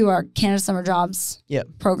to our Canada Summer Jobs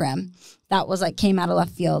program. That was like came out of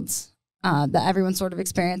left fields. That everyone sort of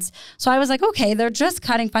experienced. So I was like, okay, they're just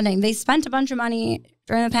cutting funding. They spent a bunch of money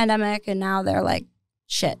during the pandemic and now they're like,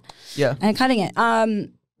 shit. Yeah. And cutting it.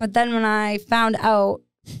 But then when I found out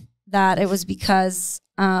that it was because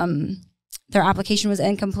their application was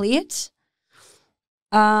incomplete,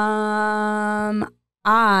 I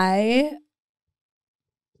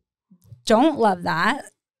don't love that.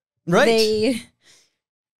 Right.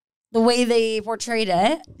 The way they portrayed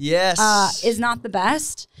it is not the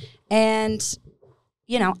best. And,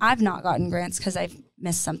 I've not gotten grants because I've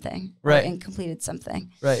missed something or incompleted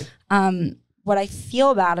something. Right. What I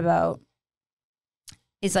feel bad about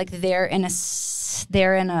is like they're in a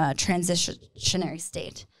transitionary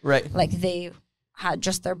state. Right. Like they had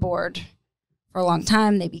just their board for a long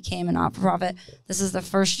time. They became a not-for-profit. This is the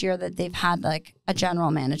first year that they've had like a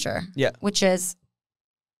general manager. Yeah. Which is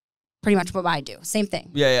pretty much what I do. Same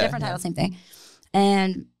thing. Yeah. Different title, same thing.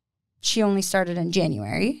 And she only started in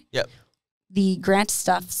January. Yep. The grant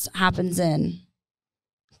stuff happens in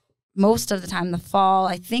most of the time the fall.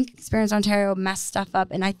 I think Experience Ontario messed stuff up,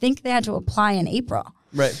 and I think they had to apply in April.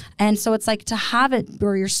 Right. And so it's like to have it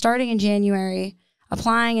where you're starting in January,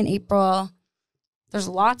 applying in April. There's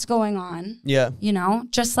lots going on. Yeah.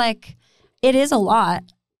 Just like it is a lot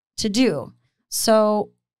to do. So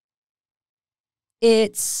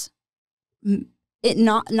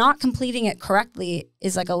not completing it correctly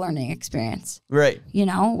is like a learning experience. Right.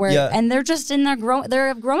 And they're just in their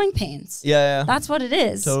growing pains. Yeah. That's what it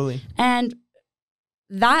is. Totally. And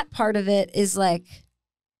that part of it is like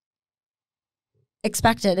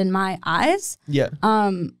expected in my eyes. Yeah.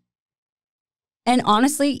 And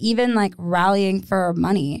honestly, even like rallying for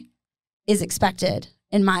money is expected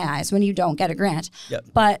in my eyes when you don't get a grant. Yep.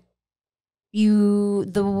 But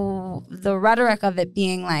the rhetoric of it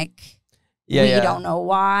being like, Yeah, we don't know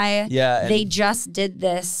why. Yeah. They just did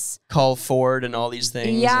this. Call Ford and all these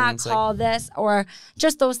things. Yeah, and it's call this. Or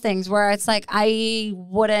just those things where it's like, I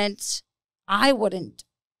wouldn't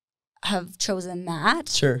have chosen that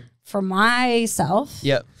Sure. for myself.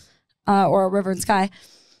 Yep. Or a River and Sky.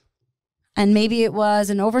 And maybe it was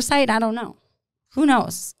an oversight. I don't know. Who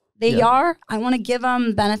knows? They are. I want to give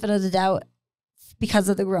them benefit of the doubt because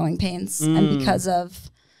of the growing pains and because of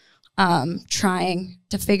trying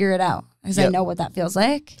to figure it out. Because I know what that feels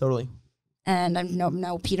like. Totally. And I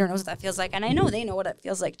know Peter knows what that feels like. And I know they know what it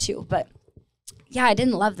feels like too. But yeah, I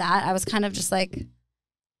didn't love that. I was kind of just like,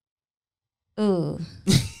 ooh.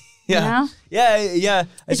 Yeah. You know? Yeah.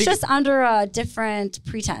 It's just under a different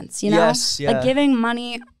pretense, you know? Yes, yeah. Like giving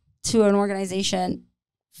money to an organization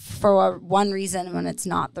for one reason when it's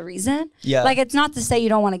not the reason. Yeah. Like, it's not to say you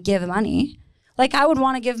don't want to give money. Like, I would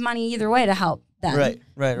want to give money either way to help them. Right.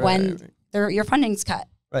 When your funding's cut.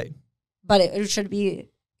 Right. But it should be,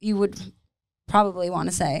 you would probably want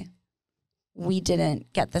to say, we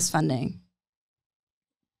didn't get this funding.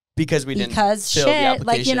 Because we didn't because fill shit, the application.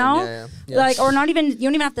 like, you know, Yeah. like, or not even, you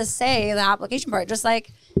don't even have to say the application part. Just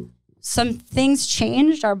like some things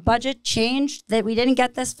changed, our budget changed, that we didn't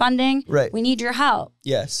get this funding. Right. We need your help.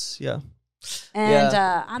 Yes. Yeah. And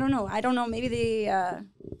I don't know. Maybe I'm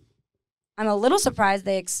a little surprised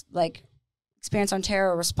they Experience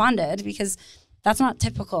Ontario responded, because that's not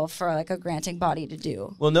typical for like a granting body to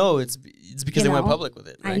do. Well, no, it's because they went public with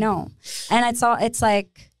it. Right? I know, and it's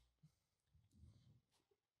like.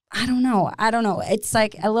 I don't know. It's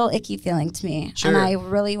like a little icky feeling to me. Sure. And I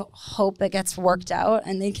really hope it gets worked out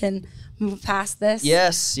and they can move past this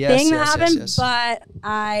thing that happened. Yes. But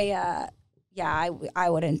I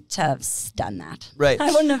wouldn't have done that. Right.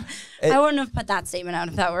 I wouldn't have put that statement out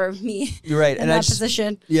if that were me. You're right. In that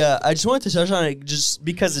position. Yeah. I just wanted to touch on it just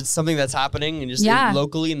because it's something that's happening and just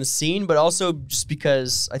locally in the scene, but also just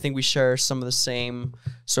because I think we share some of the same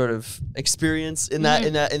sort of experience in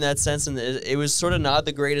that sense. And it was sort of not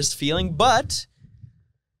the greatest feeling, but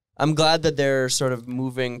I'm glad that they're sort of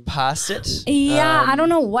moving past it. Yeah, I don't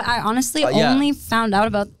know what. I honestly only found out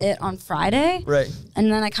about it on Friday. Right.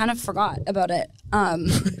 And then I kind of forgot about it.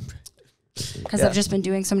 Because I've just been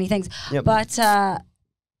doing so many things. Yep. But, I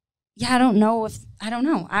don't know.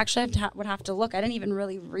 Actually, I would have to look. I didn't even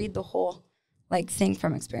really read the whole thing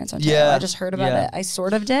from Experience Ontario. I just heard about it. I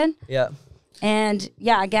sort of did. Yeah. And,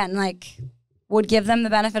 again, would give them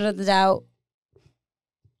the benefit of the doubt.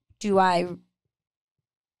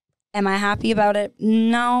 Am I happy about it?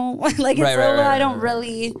 No. I don't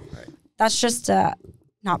really. Right. That's just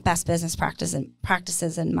not best business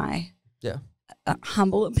practices in my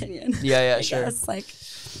humble opinion. Yeah, sure. Guess,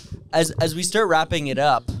 as we start wrapping it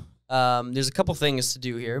up, there's a couple things to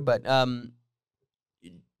do here, but do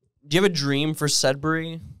you have a dream for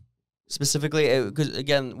Sudbury specifically? Because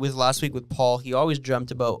again, with last week with Paul, he always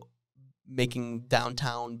dreamt about making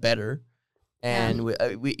downtown better, and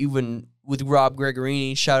we even. With Rob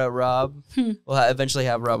Gregorini, shout out Rob. We'll eventually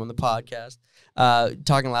have Rob on the podcast.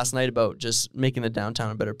 Talking last night about just making the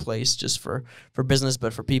downtown a better place, just for business,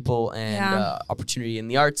 but for people and opportunity in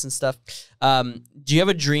the arts and stuff. Do you have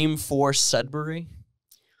a dream for Sudbury?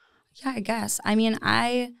 Yeah, I guess. I mean,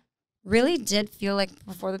 I really did feel like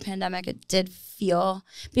before the pandemic, it did feel,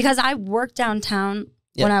 because I worked downtown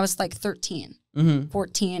when I was 13,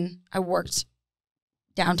 14. I worked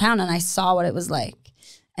downtown and I saw what it was like.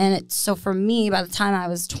 And so for me, by the time I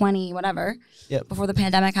was 20, whatever, before the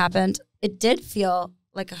pandemic happened, it did feel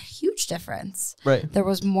like a huge difference. Right. There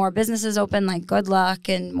was more businesses open, like Good Luck,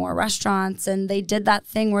 and more restaurants. And they did that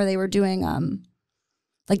thing where they were doing,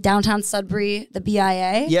 downtown Sudbury, the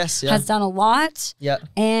BIA has done a lot. Yeah.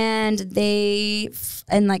 And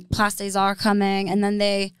Place des Arts coming. And then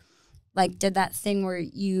they did that thing where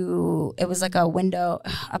it was like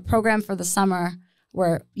a program for the summer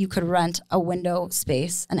where you could rent a window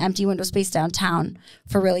space, an empty window space downtown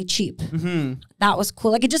for really cheap. Mm-hmm. That was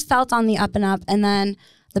cool. It just felt on the up and up. And then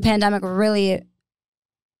the pandemic really,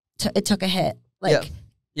 it took a hit.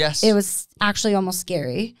 Yes. It was actually almost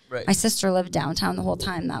scary. Right. My sister lived downtown the whole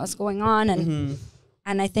time that was going on. And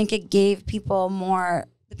and I think it gave people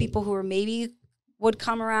the people who maybe would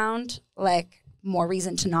come around, more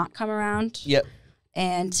reason to not come around. Yep.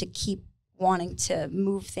 And to keep wanting to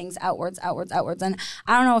move things outwards. And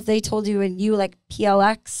I don't know if they told you, and you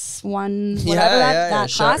PLX one, whatever that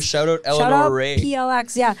class. Shout out Eleanor Ray.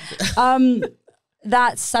 PLX,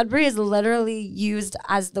 that Sudbury is literally used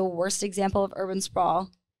as the worst example of urban sprawl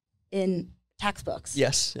in textbooks.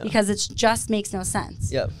 Yes. Yeah. Because it just makes no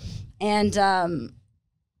sense. Yep. And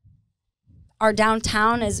our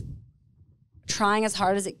downtown is trying as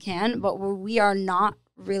hard as it can, but we are not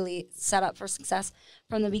really set up for success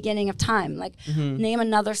from the beginning of time. Like, name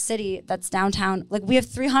another city that's downtown. Like, we have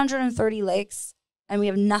 330 lakes, and we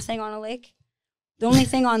have nothing on a lake. The only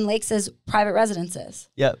thing on lakes is private residences.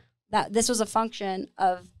 Yep. That this was a function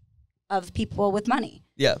of people with money.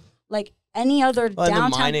 Yeah. Like any other downtown,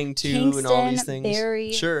 and the mining too, Kingston, and all these things.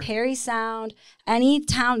 Barrie, Sure. Perry Sound, any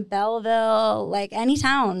town, Belleville, like any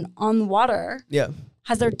town on the water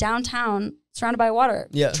has their downtown surrounded by water.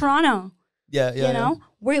 Yeah. Toronto. Yeah. You know,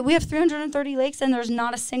 we have 330 lakes, and there's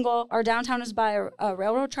not a single. Our downtown is by a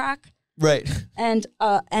railroad track. Right. And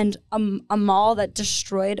a mall that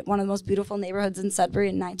destroyed one of the most beautiful neighborhoods in Sudbury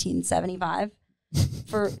in 1975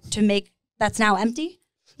 to make that's now empty.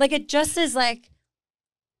 Like, it just is like,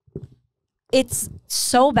 it's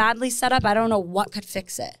so badly set up. I don't know what could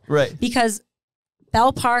fix it. Right. Because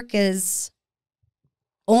Bell Park is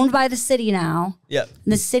owned by the city now. Yeah.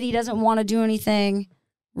 The city doesn't want to do anything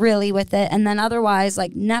really with it. And then otherwise,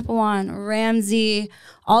 like Nepewan, Ramsey,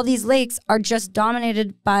 all these lakes are just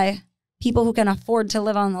dominated by people who can afford to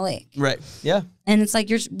live on the lake. Right. Yeah. And it's like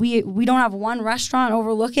we don't have one restaurant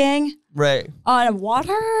overlooking on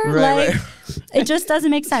water. Right. It just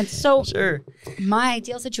doesn't make sense. So my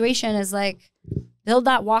ideal situation is like build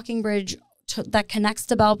that walking bridge that connects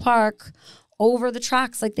to Bell Park over the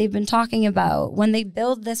tracks like they've been talking about. When they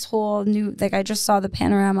build this whole new, like I just saw the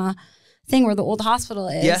panorama thing where the old hospital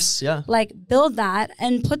is. Yes. Yeah. Like build that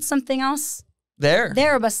and put something else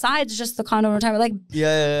there besides just the condo retirement.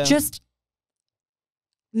 Like just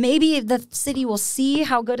maybe the city will see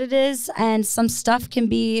how good it is and some stuff can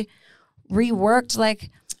be reworked. Like,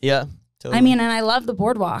 yeah, totally. I mean, and I love the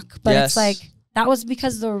boardwalk, but it's like, that was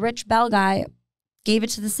because the rich Bell guy gave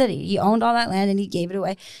it to the city. He owned all that land and he gave it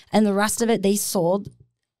away. And the rest of it, they sold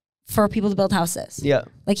for people to build houses. Yeah.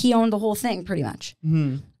 Like he owned the whole thing pretty much.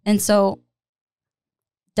 Mm-hmm. And so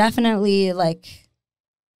definitely like,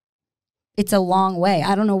 it's a long way.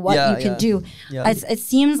 I don't know what you can do. Yeah. It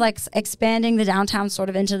seems like expanding the downtown sort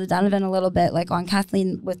of into the Donovan a little bit, like on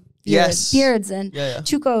Kathleen with Beards and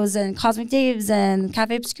Tuco's and Cosmic Dave's and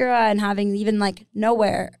Cafe Obscura, and having even like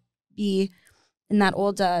Nowhere be in that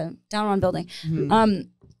old downtown building. Mm-hmm.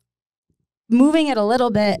 Moving it a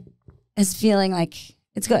little bit is feeling like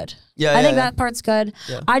it's good. Yeah, I think that part's good.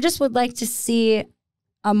 Yeah. I just would like to see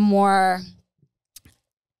a more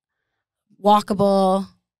walkable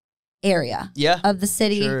area of the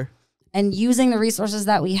city and using the resources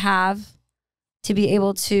that we have to be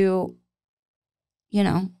able to, you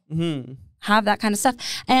know, have that kind of stuff.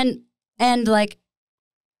 And like,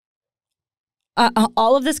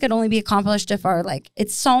 all of this could only be accomplished if our, like,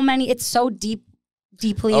 it's so deeply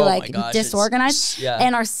disorganized.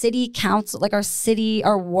 And our city council, like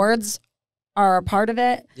our wards are a part of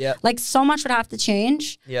it. Yeah. Like so much would have to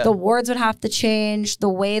change. Yeah. The wards would have to change. The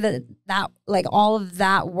way that like all of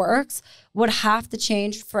that works would have to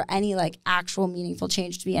change for any like actual meaningful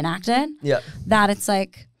change to be enacted. Yeah. That it's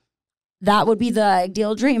like, that would be the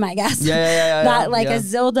ideal dream, I guess. Yeah. That like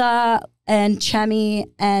Azilda and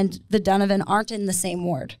Chemi and the Donovan aren't in the same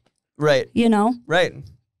ward. Right. You know? Right.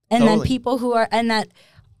 And then people who are, and that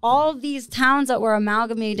all these towns that were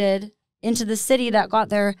amalgamated into the city that got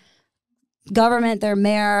their government, their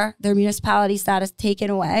mayor, their municipality status taken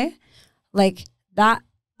away, like that,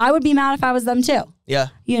 I would be mad if I was them too. Yeah.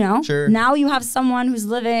 You know? Sure. Now you have someone who's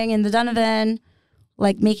living in the Donovan,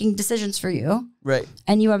 like making decisions for you. Right.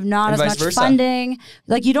 And you have not as much funding.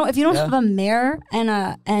 Like you don't, if you don't have a mayor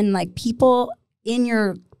and like people in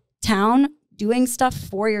your town doing stuff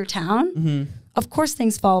for your town, of course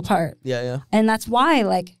things fall apart. Yeah, yeah. And that's why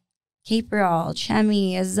like Capriol,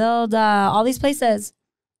 Chemi, Azilda, all these places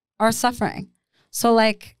are suffering. So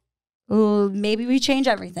like, maybe we change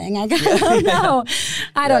everything. I don't know.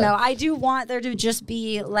 I don't know. I do want there to just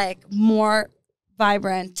be like more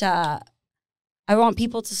vibrant. I want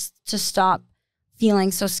people to stop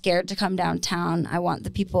feeling so scared to come downtown. I want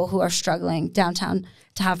the people who are struggling downtown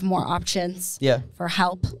to have more options for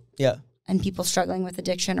help. Yeah. And people struggling with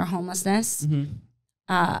addiction or homelessness.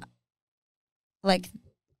 Like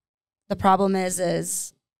the problem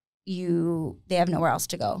is they have nowhere else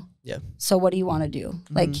to go. Yeah. So what do you want to do?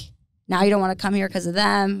 Like now you don't want to come here because of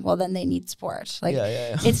them. Well, then they need support. Like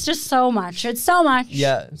it's just so much. It's so much.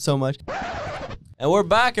 Yeah, so much. And we're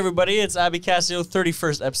back, everybody. It's Abby Cassio,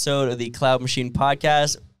 31st episode of the Cloud Machine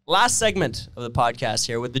podcast. Last segment of the podcast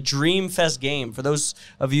here with the Dream Fest game. For those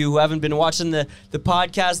of you who haven't been watching the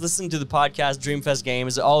podcast, listening to the podcast, Dream Fest game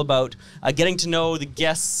is all about getting to know the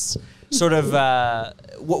guests, sort of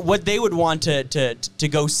what they would want to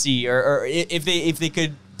go see, or if they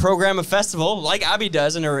could program a festival like Abby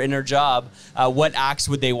does in her job, what acts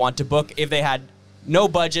would they want to book if they had no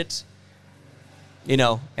budget, you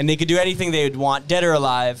know, and they could do anything they would want, dead or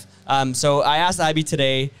alive. So I asked Abby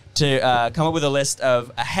today to come up with a list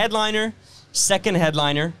of a headliner, second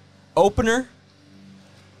headliner, opener,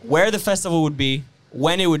 where the festival would be,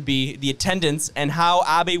 when it would be, the attendance, and how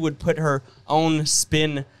Abby would put her own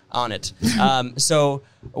spin on it. So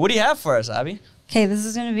what do you have for us, Abby? Okay, this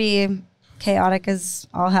is going to be chaotic as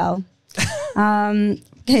all hell.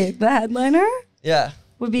 Okay, the headliner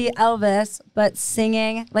would be Elvis, but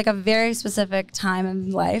singing like a very specific time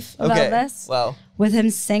in life of Elvis. Wow. With him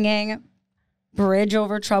singing Bridge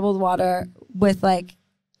Over Troubled Water with like,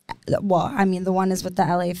 well, I mean, the one is with the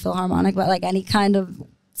LA Philharmonic, but like any kind of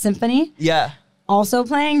symphony. Yeah. Also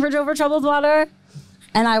playing Bridge Over Troubled Water.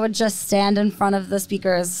 And I would just stand in front of the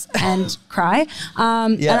speakers and cry.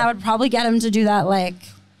 And I would probably get him to do that like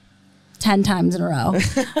 10 times in a row.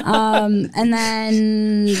 And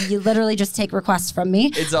then you literally just take requests from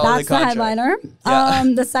me. It's all That's the headliner. Yeah.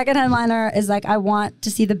 The second headliner is like, I want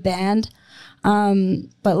to see the band.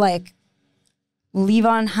 But like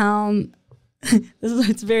Levon Helm,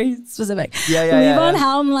 it's very specific. Levon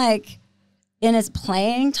Helm, like in his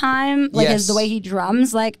playing time, like the way he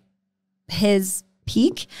drums, like his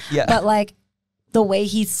peak, but like the way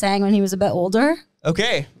he sang when he was a bit older.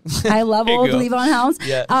 Okay. I love old Levon Helms.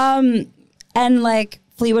 Yeah. And like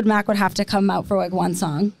Fleetwood Mac would have to come out for like one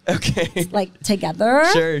song. Okay. Like together.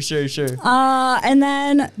 Sure. And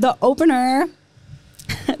then the opener,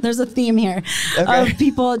 there's a theme here of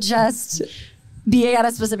people just being at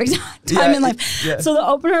a specific time in life. Yeah. So the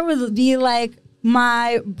opener would be like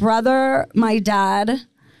my brother, my dad,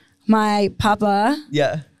 my papa.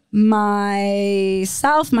 Yeah.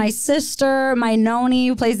 Myself, my sister, my noni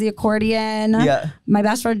who plays the accordion, my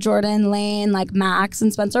best friend Jordan, Lane, like Max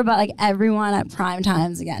and Spencer, but like everyone at prime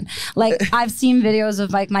times again. Like I've seen videos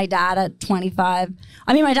of like my dad at 25.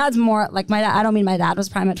 I mean, my dad's more like my dad. I don't mean my dad was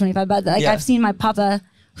prime at 25, but like I've seen my papa,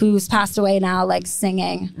 who's passed away now, like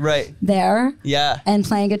singing there, and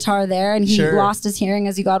playing guitar there, and he lost his hearing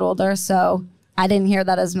as he got older, so I didn't hear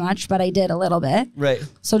that as much, but I did a little bit. Right.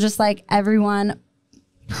 So just like everyone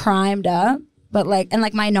primed up, but like, and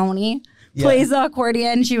like my noni plays the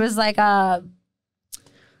accordion. She was like an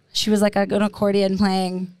accordion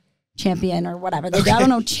playing champion or whatever. I don't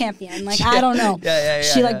know, champion. Like I don't know.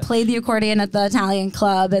 She like played the accordion at the Italian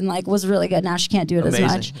club and like was really good. Now she can't do it as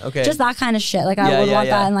much. Okay. Just that kind of shit. Like I would want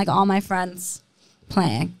that and like all my friends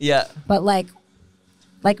playing. Yeah. But like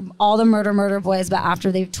all the murder boys, but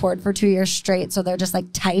after they've toured for 2 years straight, so they're just like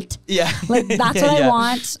tight. Yeah. Like that's what I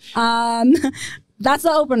want. That's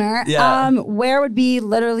the opener. Yeah. Where would be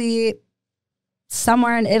literally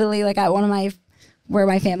somewhere in Italy, like at where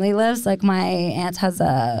my family lives. Like my aunt has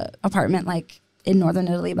a apartment like in northern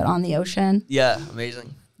Italy, but on the ocean. Yeah,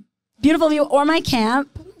 amazing. Beautiful view. Or my camp.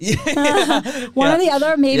 One or the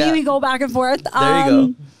other. Maybe we go back and forth. There you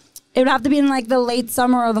go. It would have to be in like the late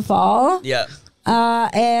summer or the fall. Yeah.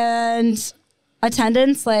 And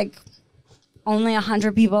attendance, like only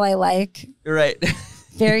 100 people I like. Right.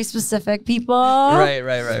 Very specific people. Right.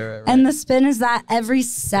 And the spin is that every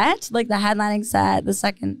set, like the headlining set,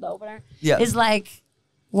 the opener, is like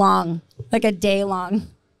long, like a day long.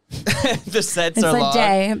 The sets are long. It's a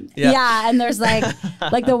day. Yeah, and there's like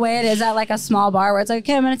the way it is at like a small bar where it's like,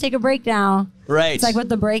 okay, I'm going to take a break now. Right. It's like what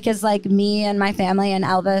the break is like me and my family and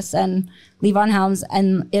Elvis and Levon Helms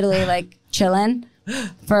and Italy like chilling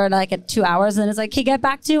for like 2 hours. And it's like, okay, get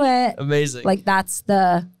back to it. Amazing. Like that's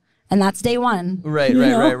day one. Right.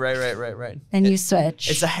 And you switch.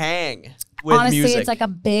 It's a hang with honestly, music. It's like a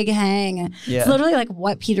big hang. Yeah. It's literally like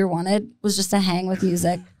what Peter wanted was just a hang with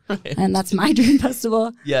music. Right. And that's my dream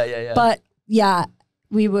festival. Yeah. But yeah,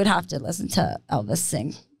 we would have to listen to Elvis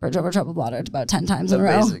sing Bridge Over Troubled Water about 10 times in a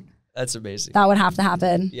row. That's amazing. That would have to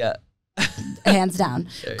happen. Yeah. Hands down.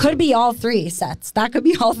 Could be all 3 sets. That could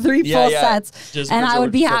be all 3 full sets. Just and I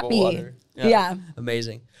would be happy. Yeah.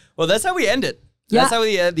 Amazing. Well, that's how we end it. That's how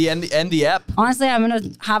we end the app. Honestly, I'm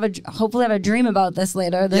going to hopefully have a dream about this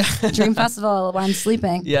later. This dream festival when I'm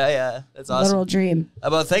sleeping. Yeah. That's awesome. Literal dream.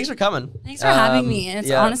 Well, thanks for coming. Thanks for having me. And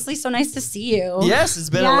it's honestly so nice to see you. Yes, it's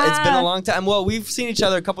been a long time. Well, we've seen each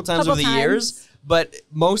other a couple times over the years, but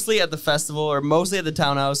mostly at the festival or mostly at the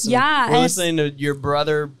townhouse. And we're listening to your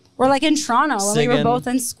brother. We're like in Toronto when we were both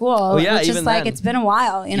in school. Which is like, it's been a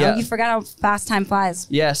while. You know, you forget how fast time flies.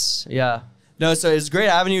 Yes. Yeah. No, so it's great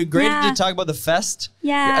having you. Great to talk about the fest.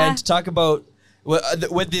 Yeah. And to talk about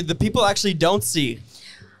what the people actually don't see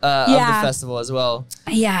of the festival as well.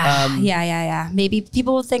 Yeah. Maybe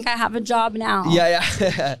people will think I have a job now. Yeah.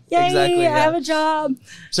 Exactly. I have a job.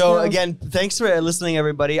 So again, thanks for listening,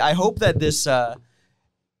 everybody. I hope that this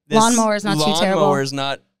lawnmower is not too terrible. Lawnmower is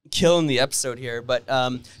not killing the episode here. But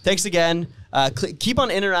thanks again. Keep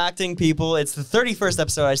on interacting, people. It's the 31st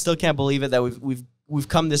episode. I still can't believe it that we've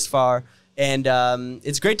come this far, and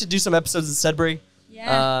it's great to do some episodes in Sudbury,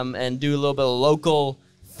 and do a little bit of local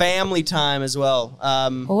family time as well.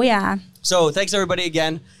 Oh yeah. So thanks everybody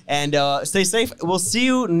again, and stay safe. We'll see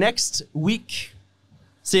you next week.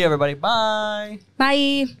 See you everybody. Bye.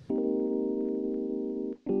 Bye.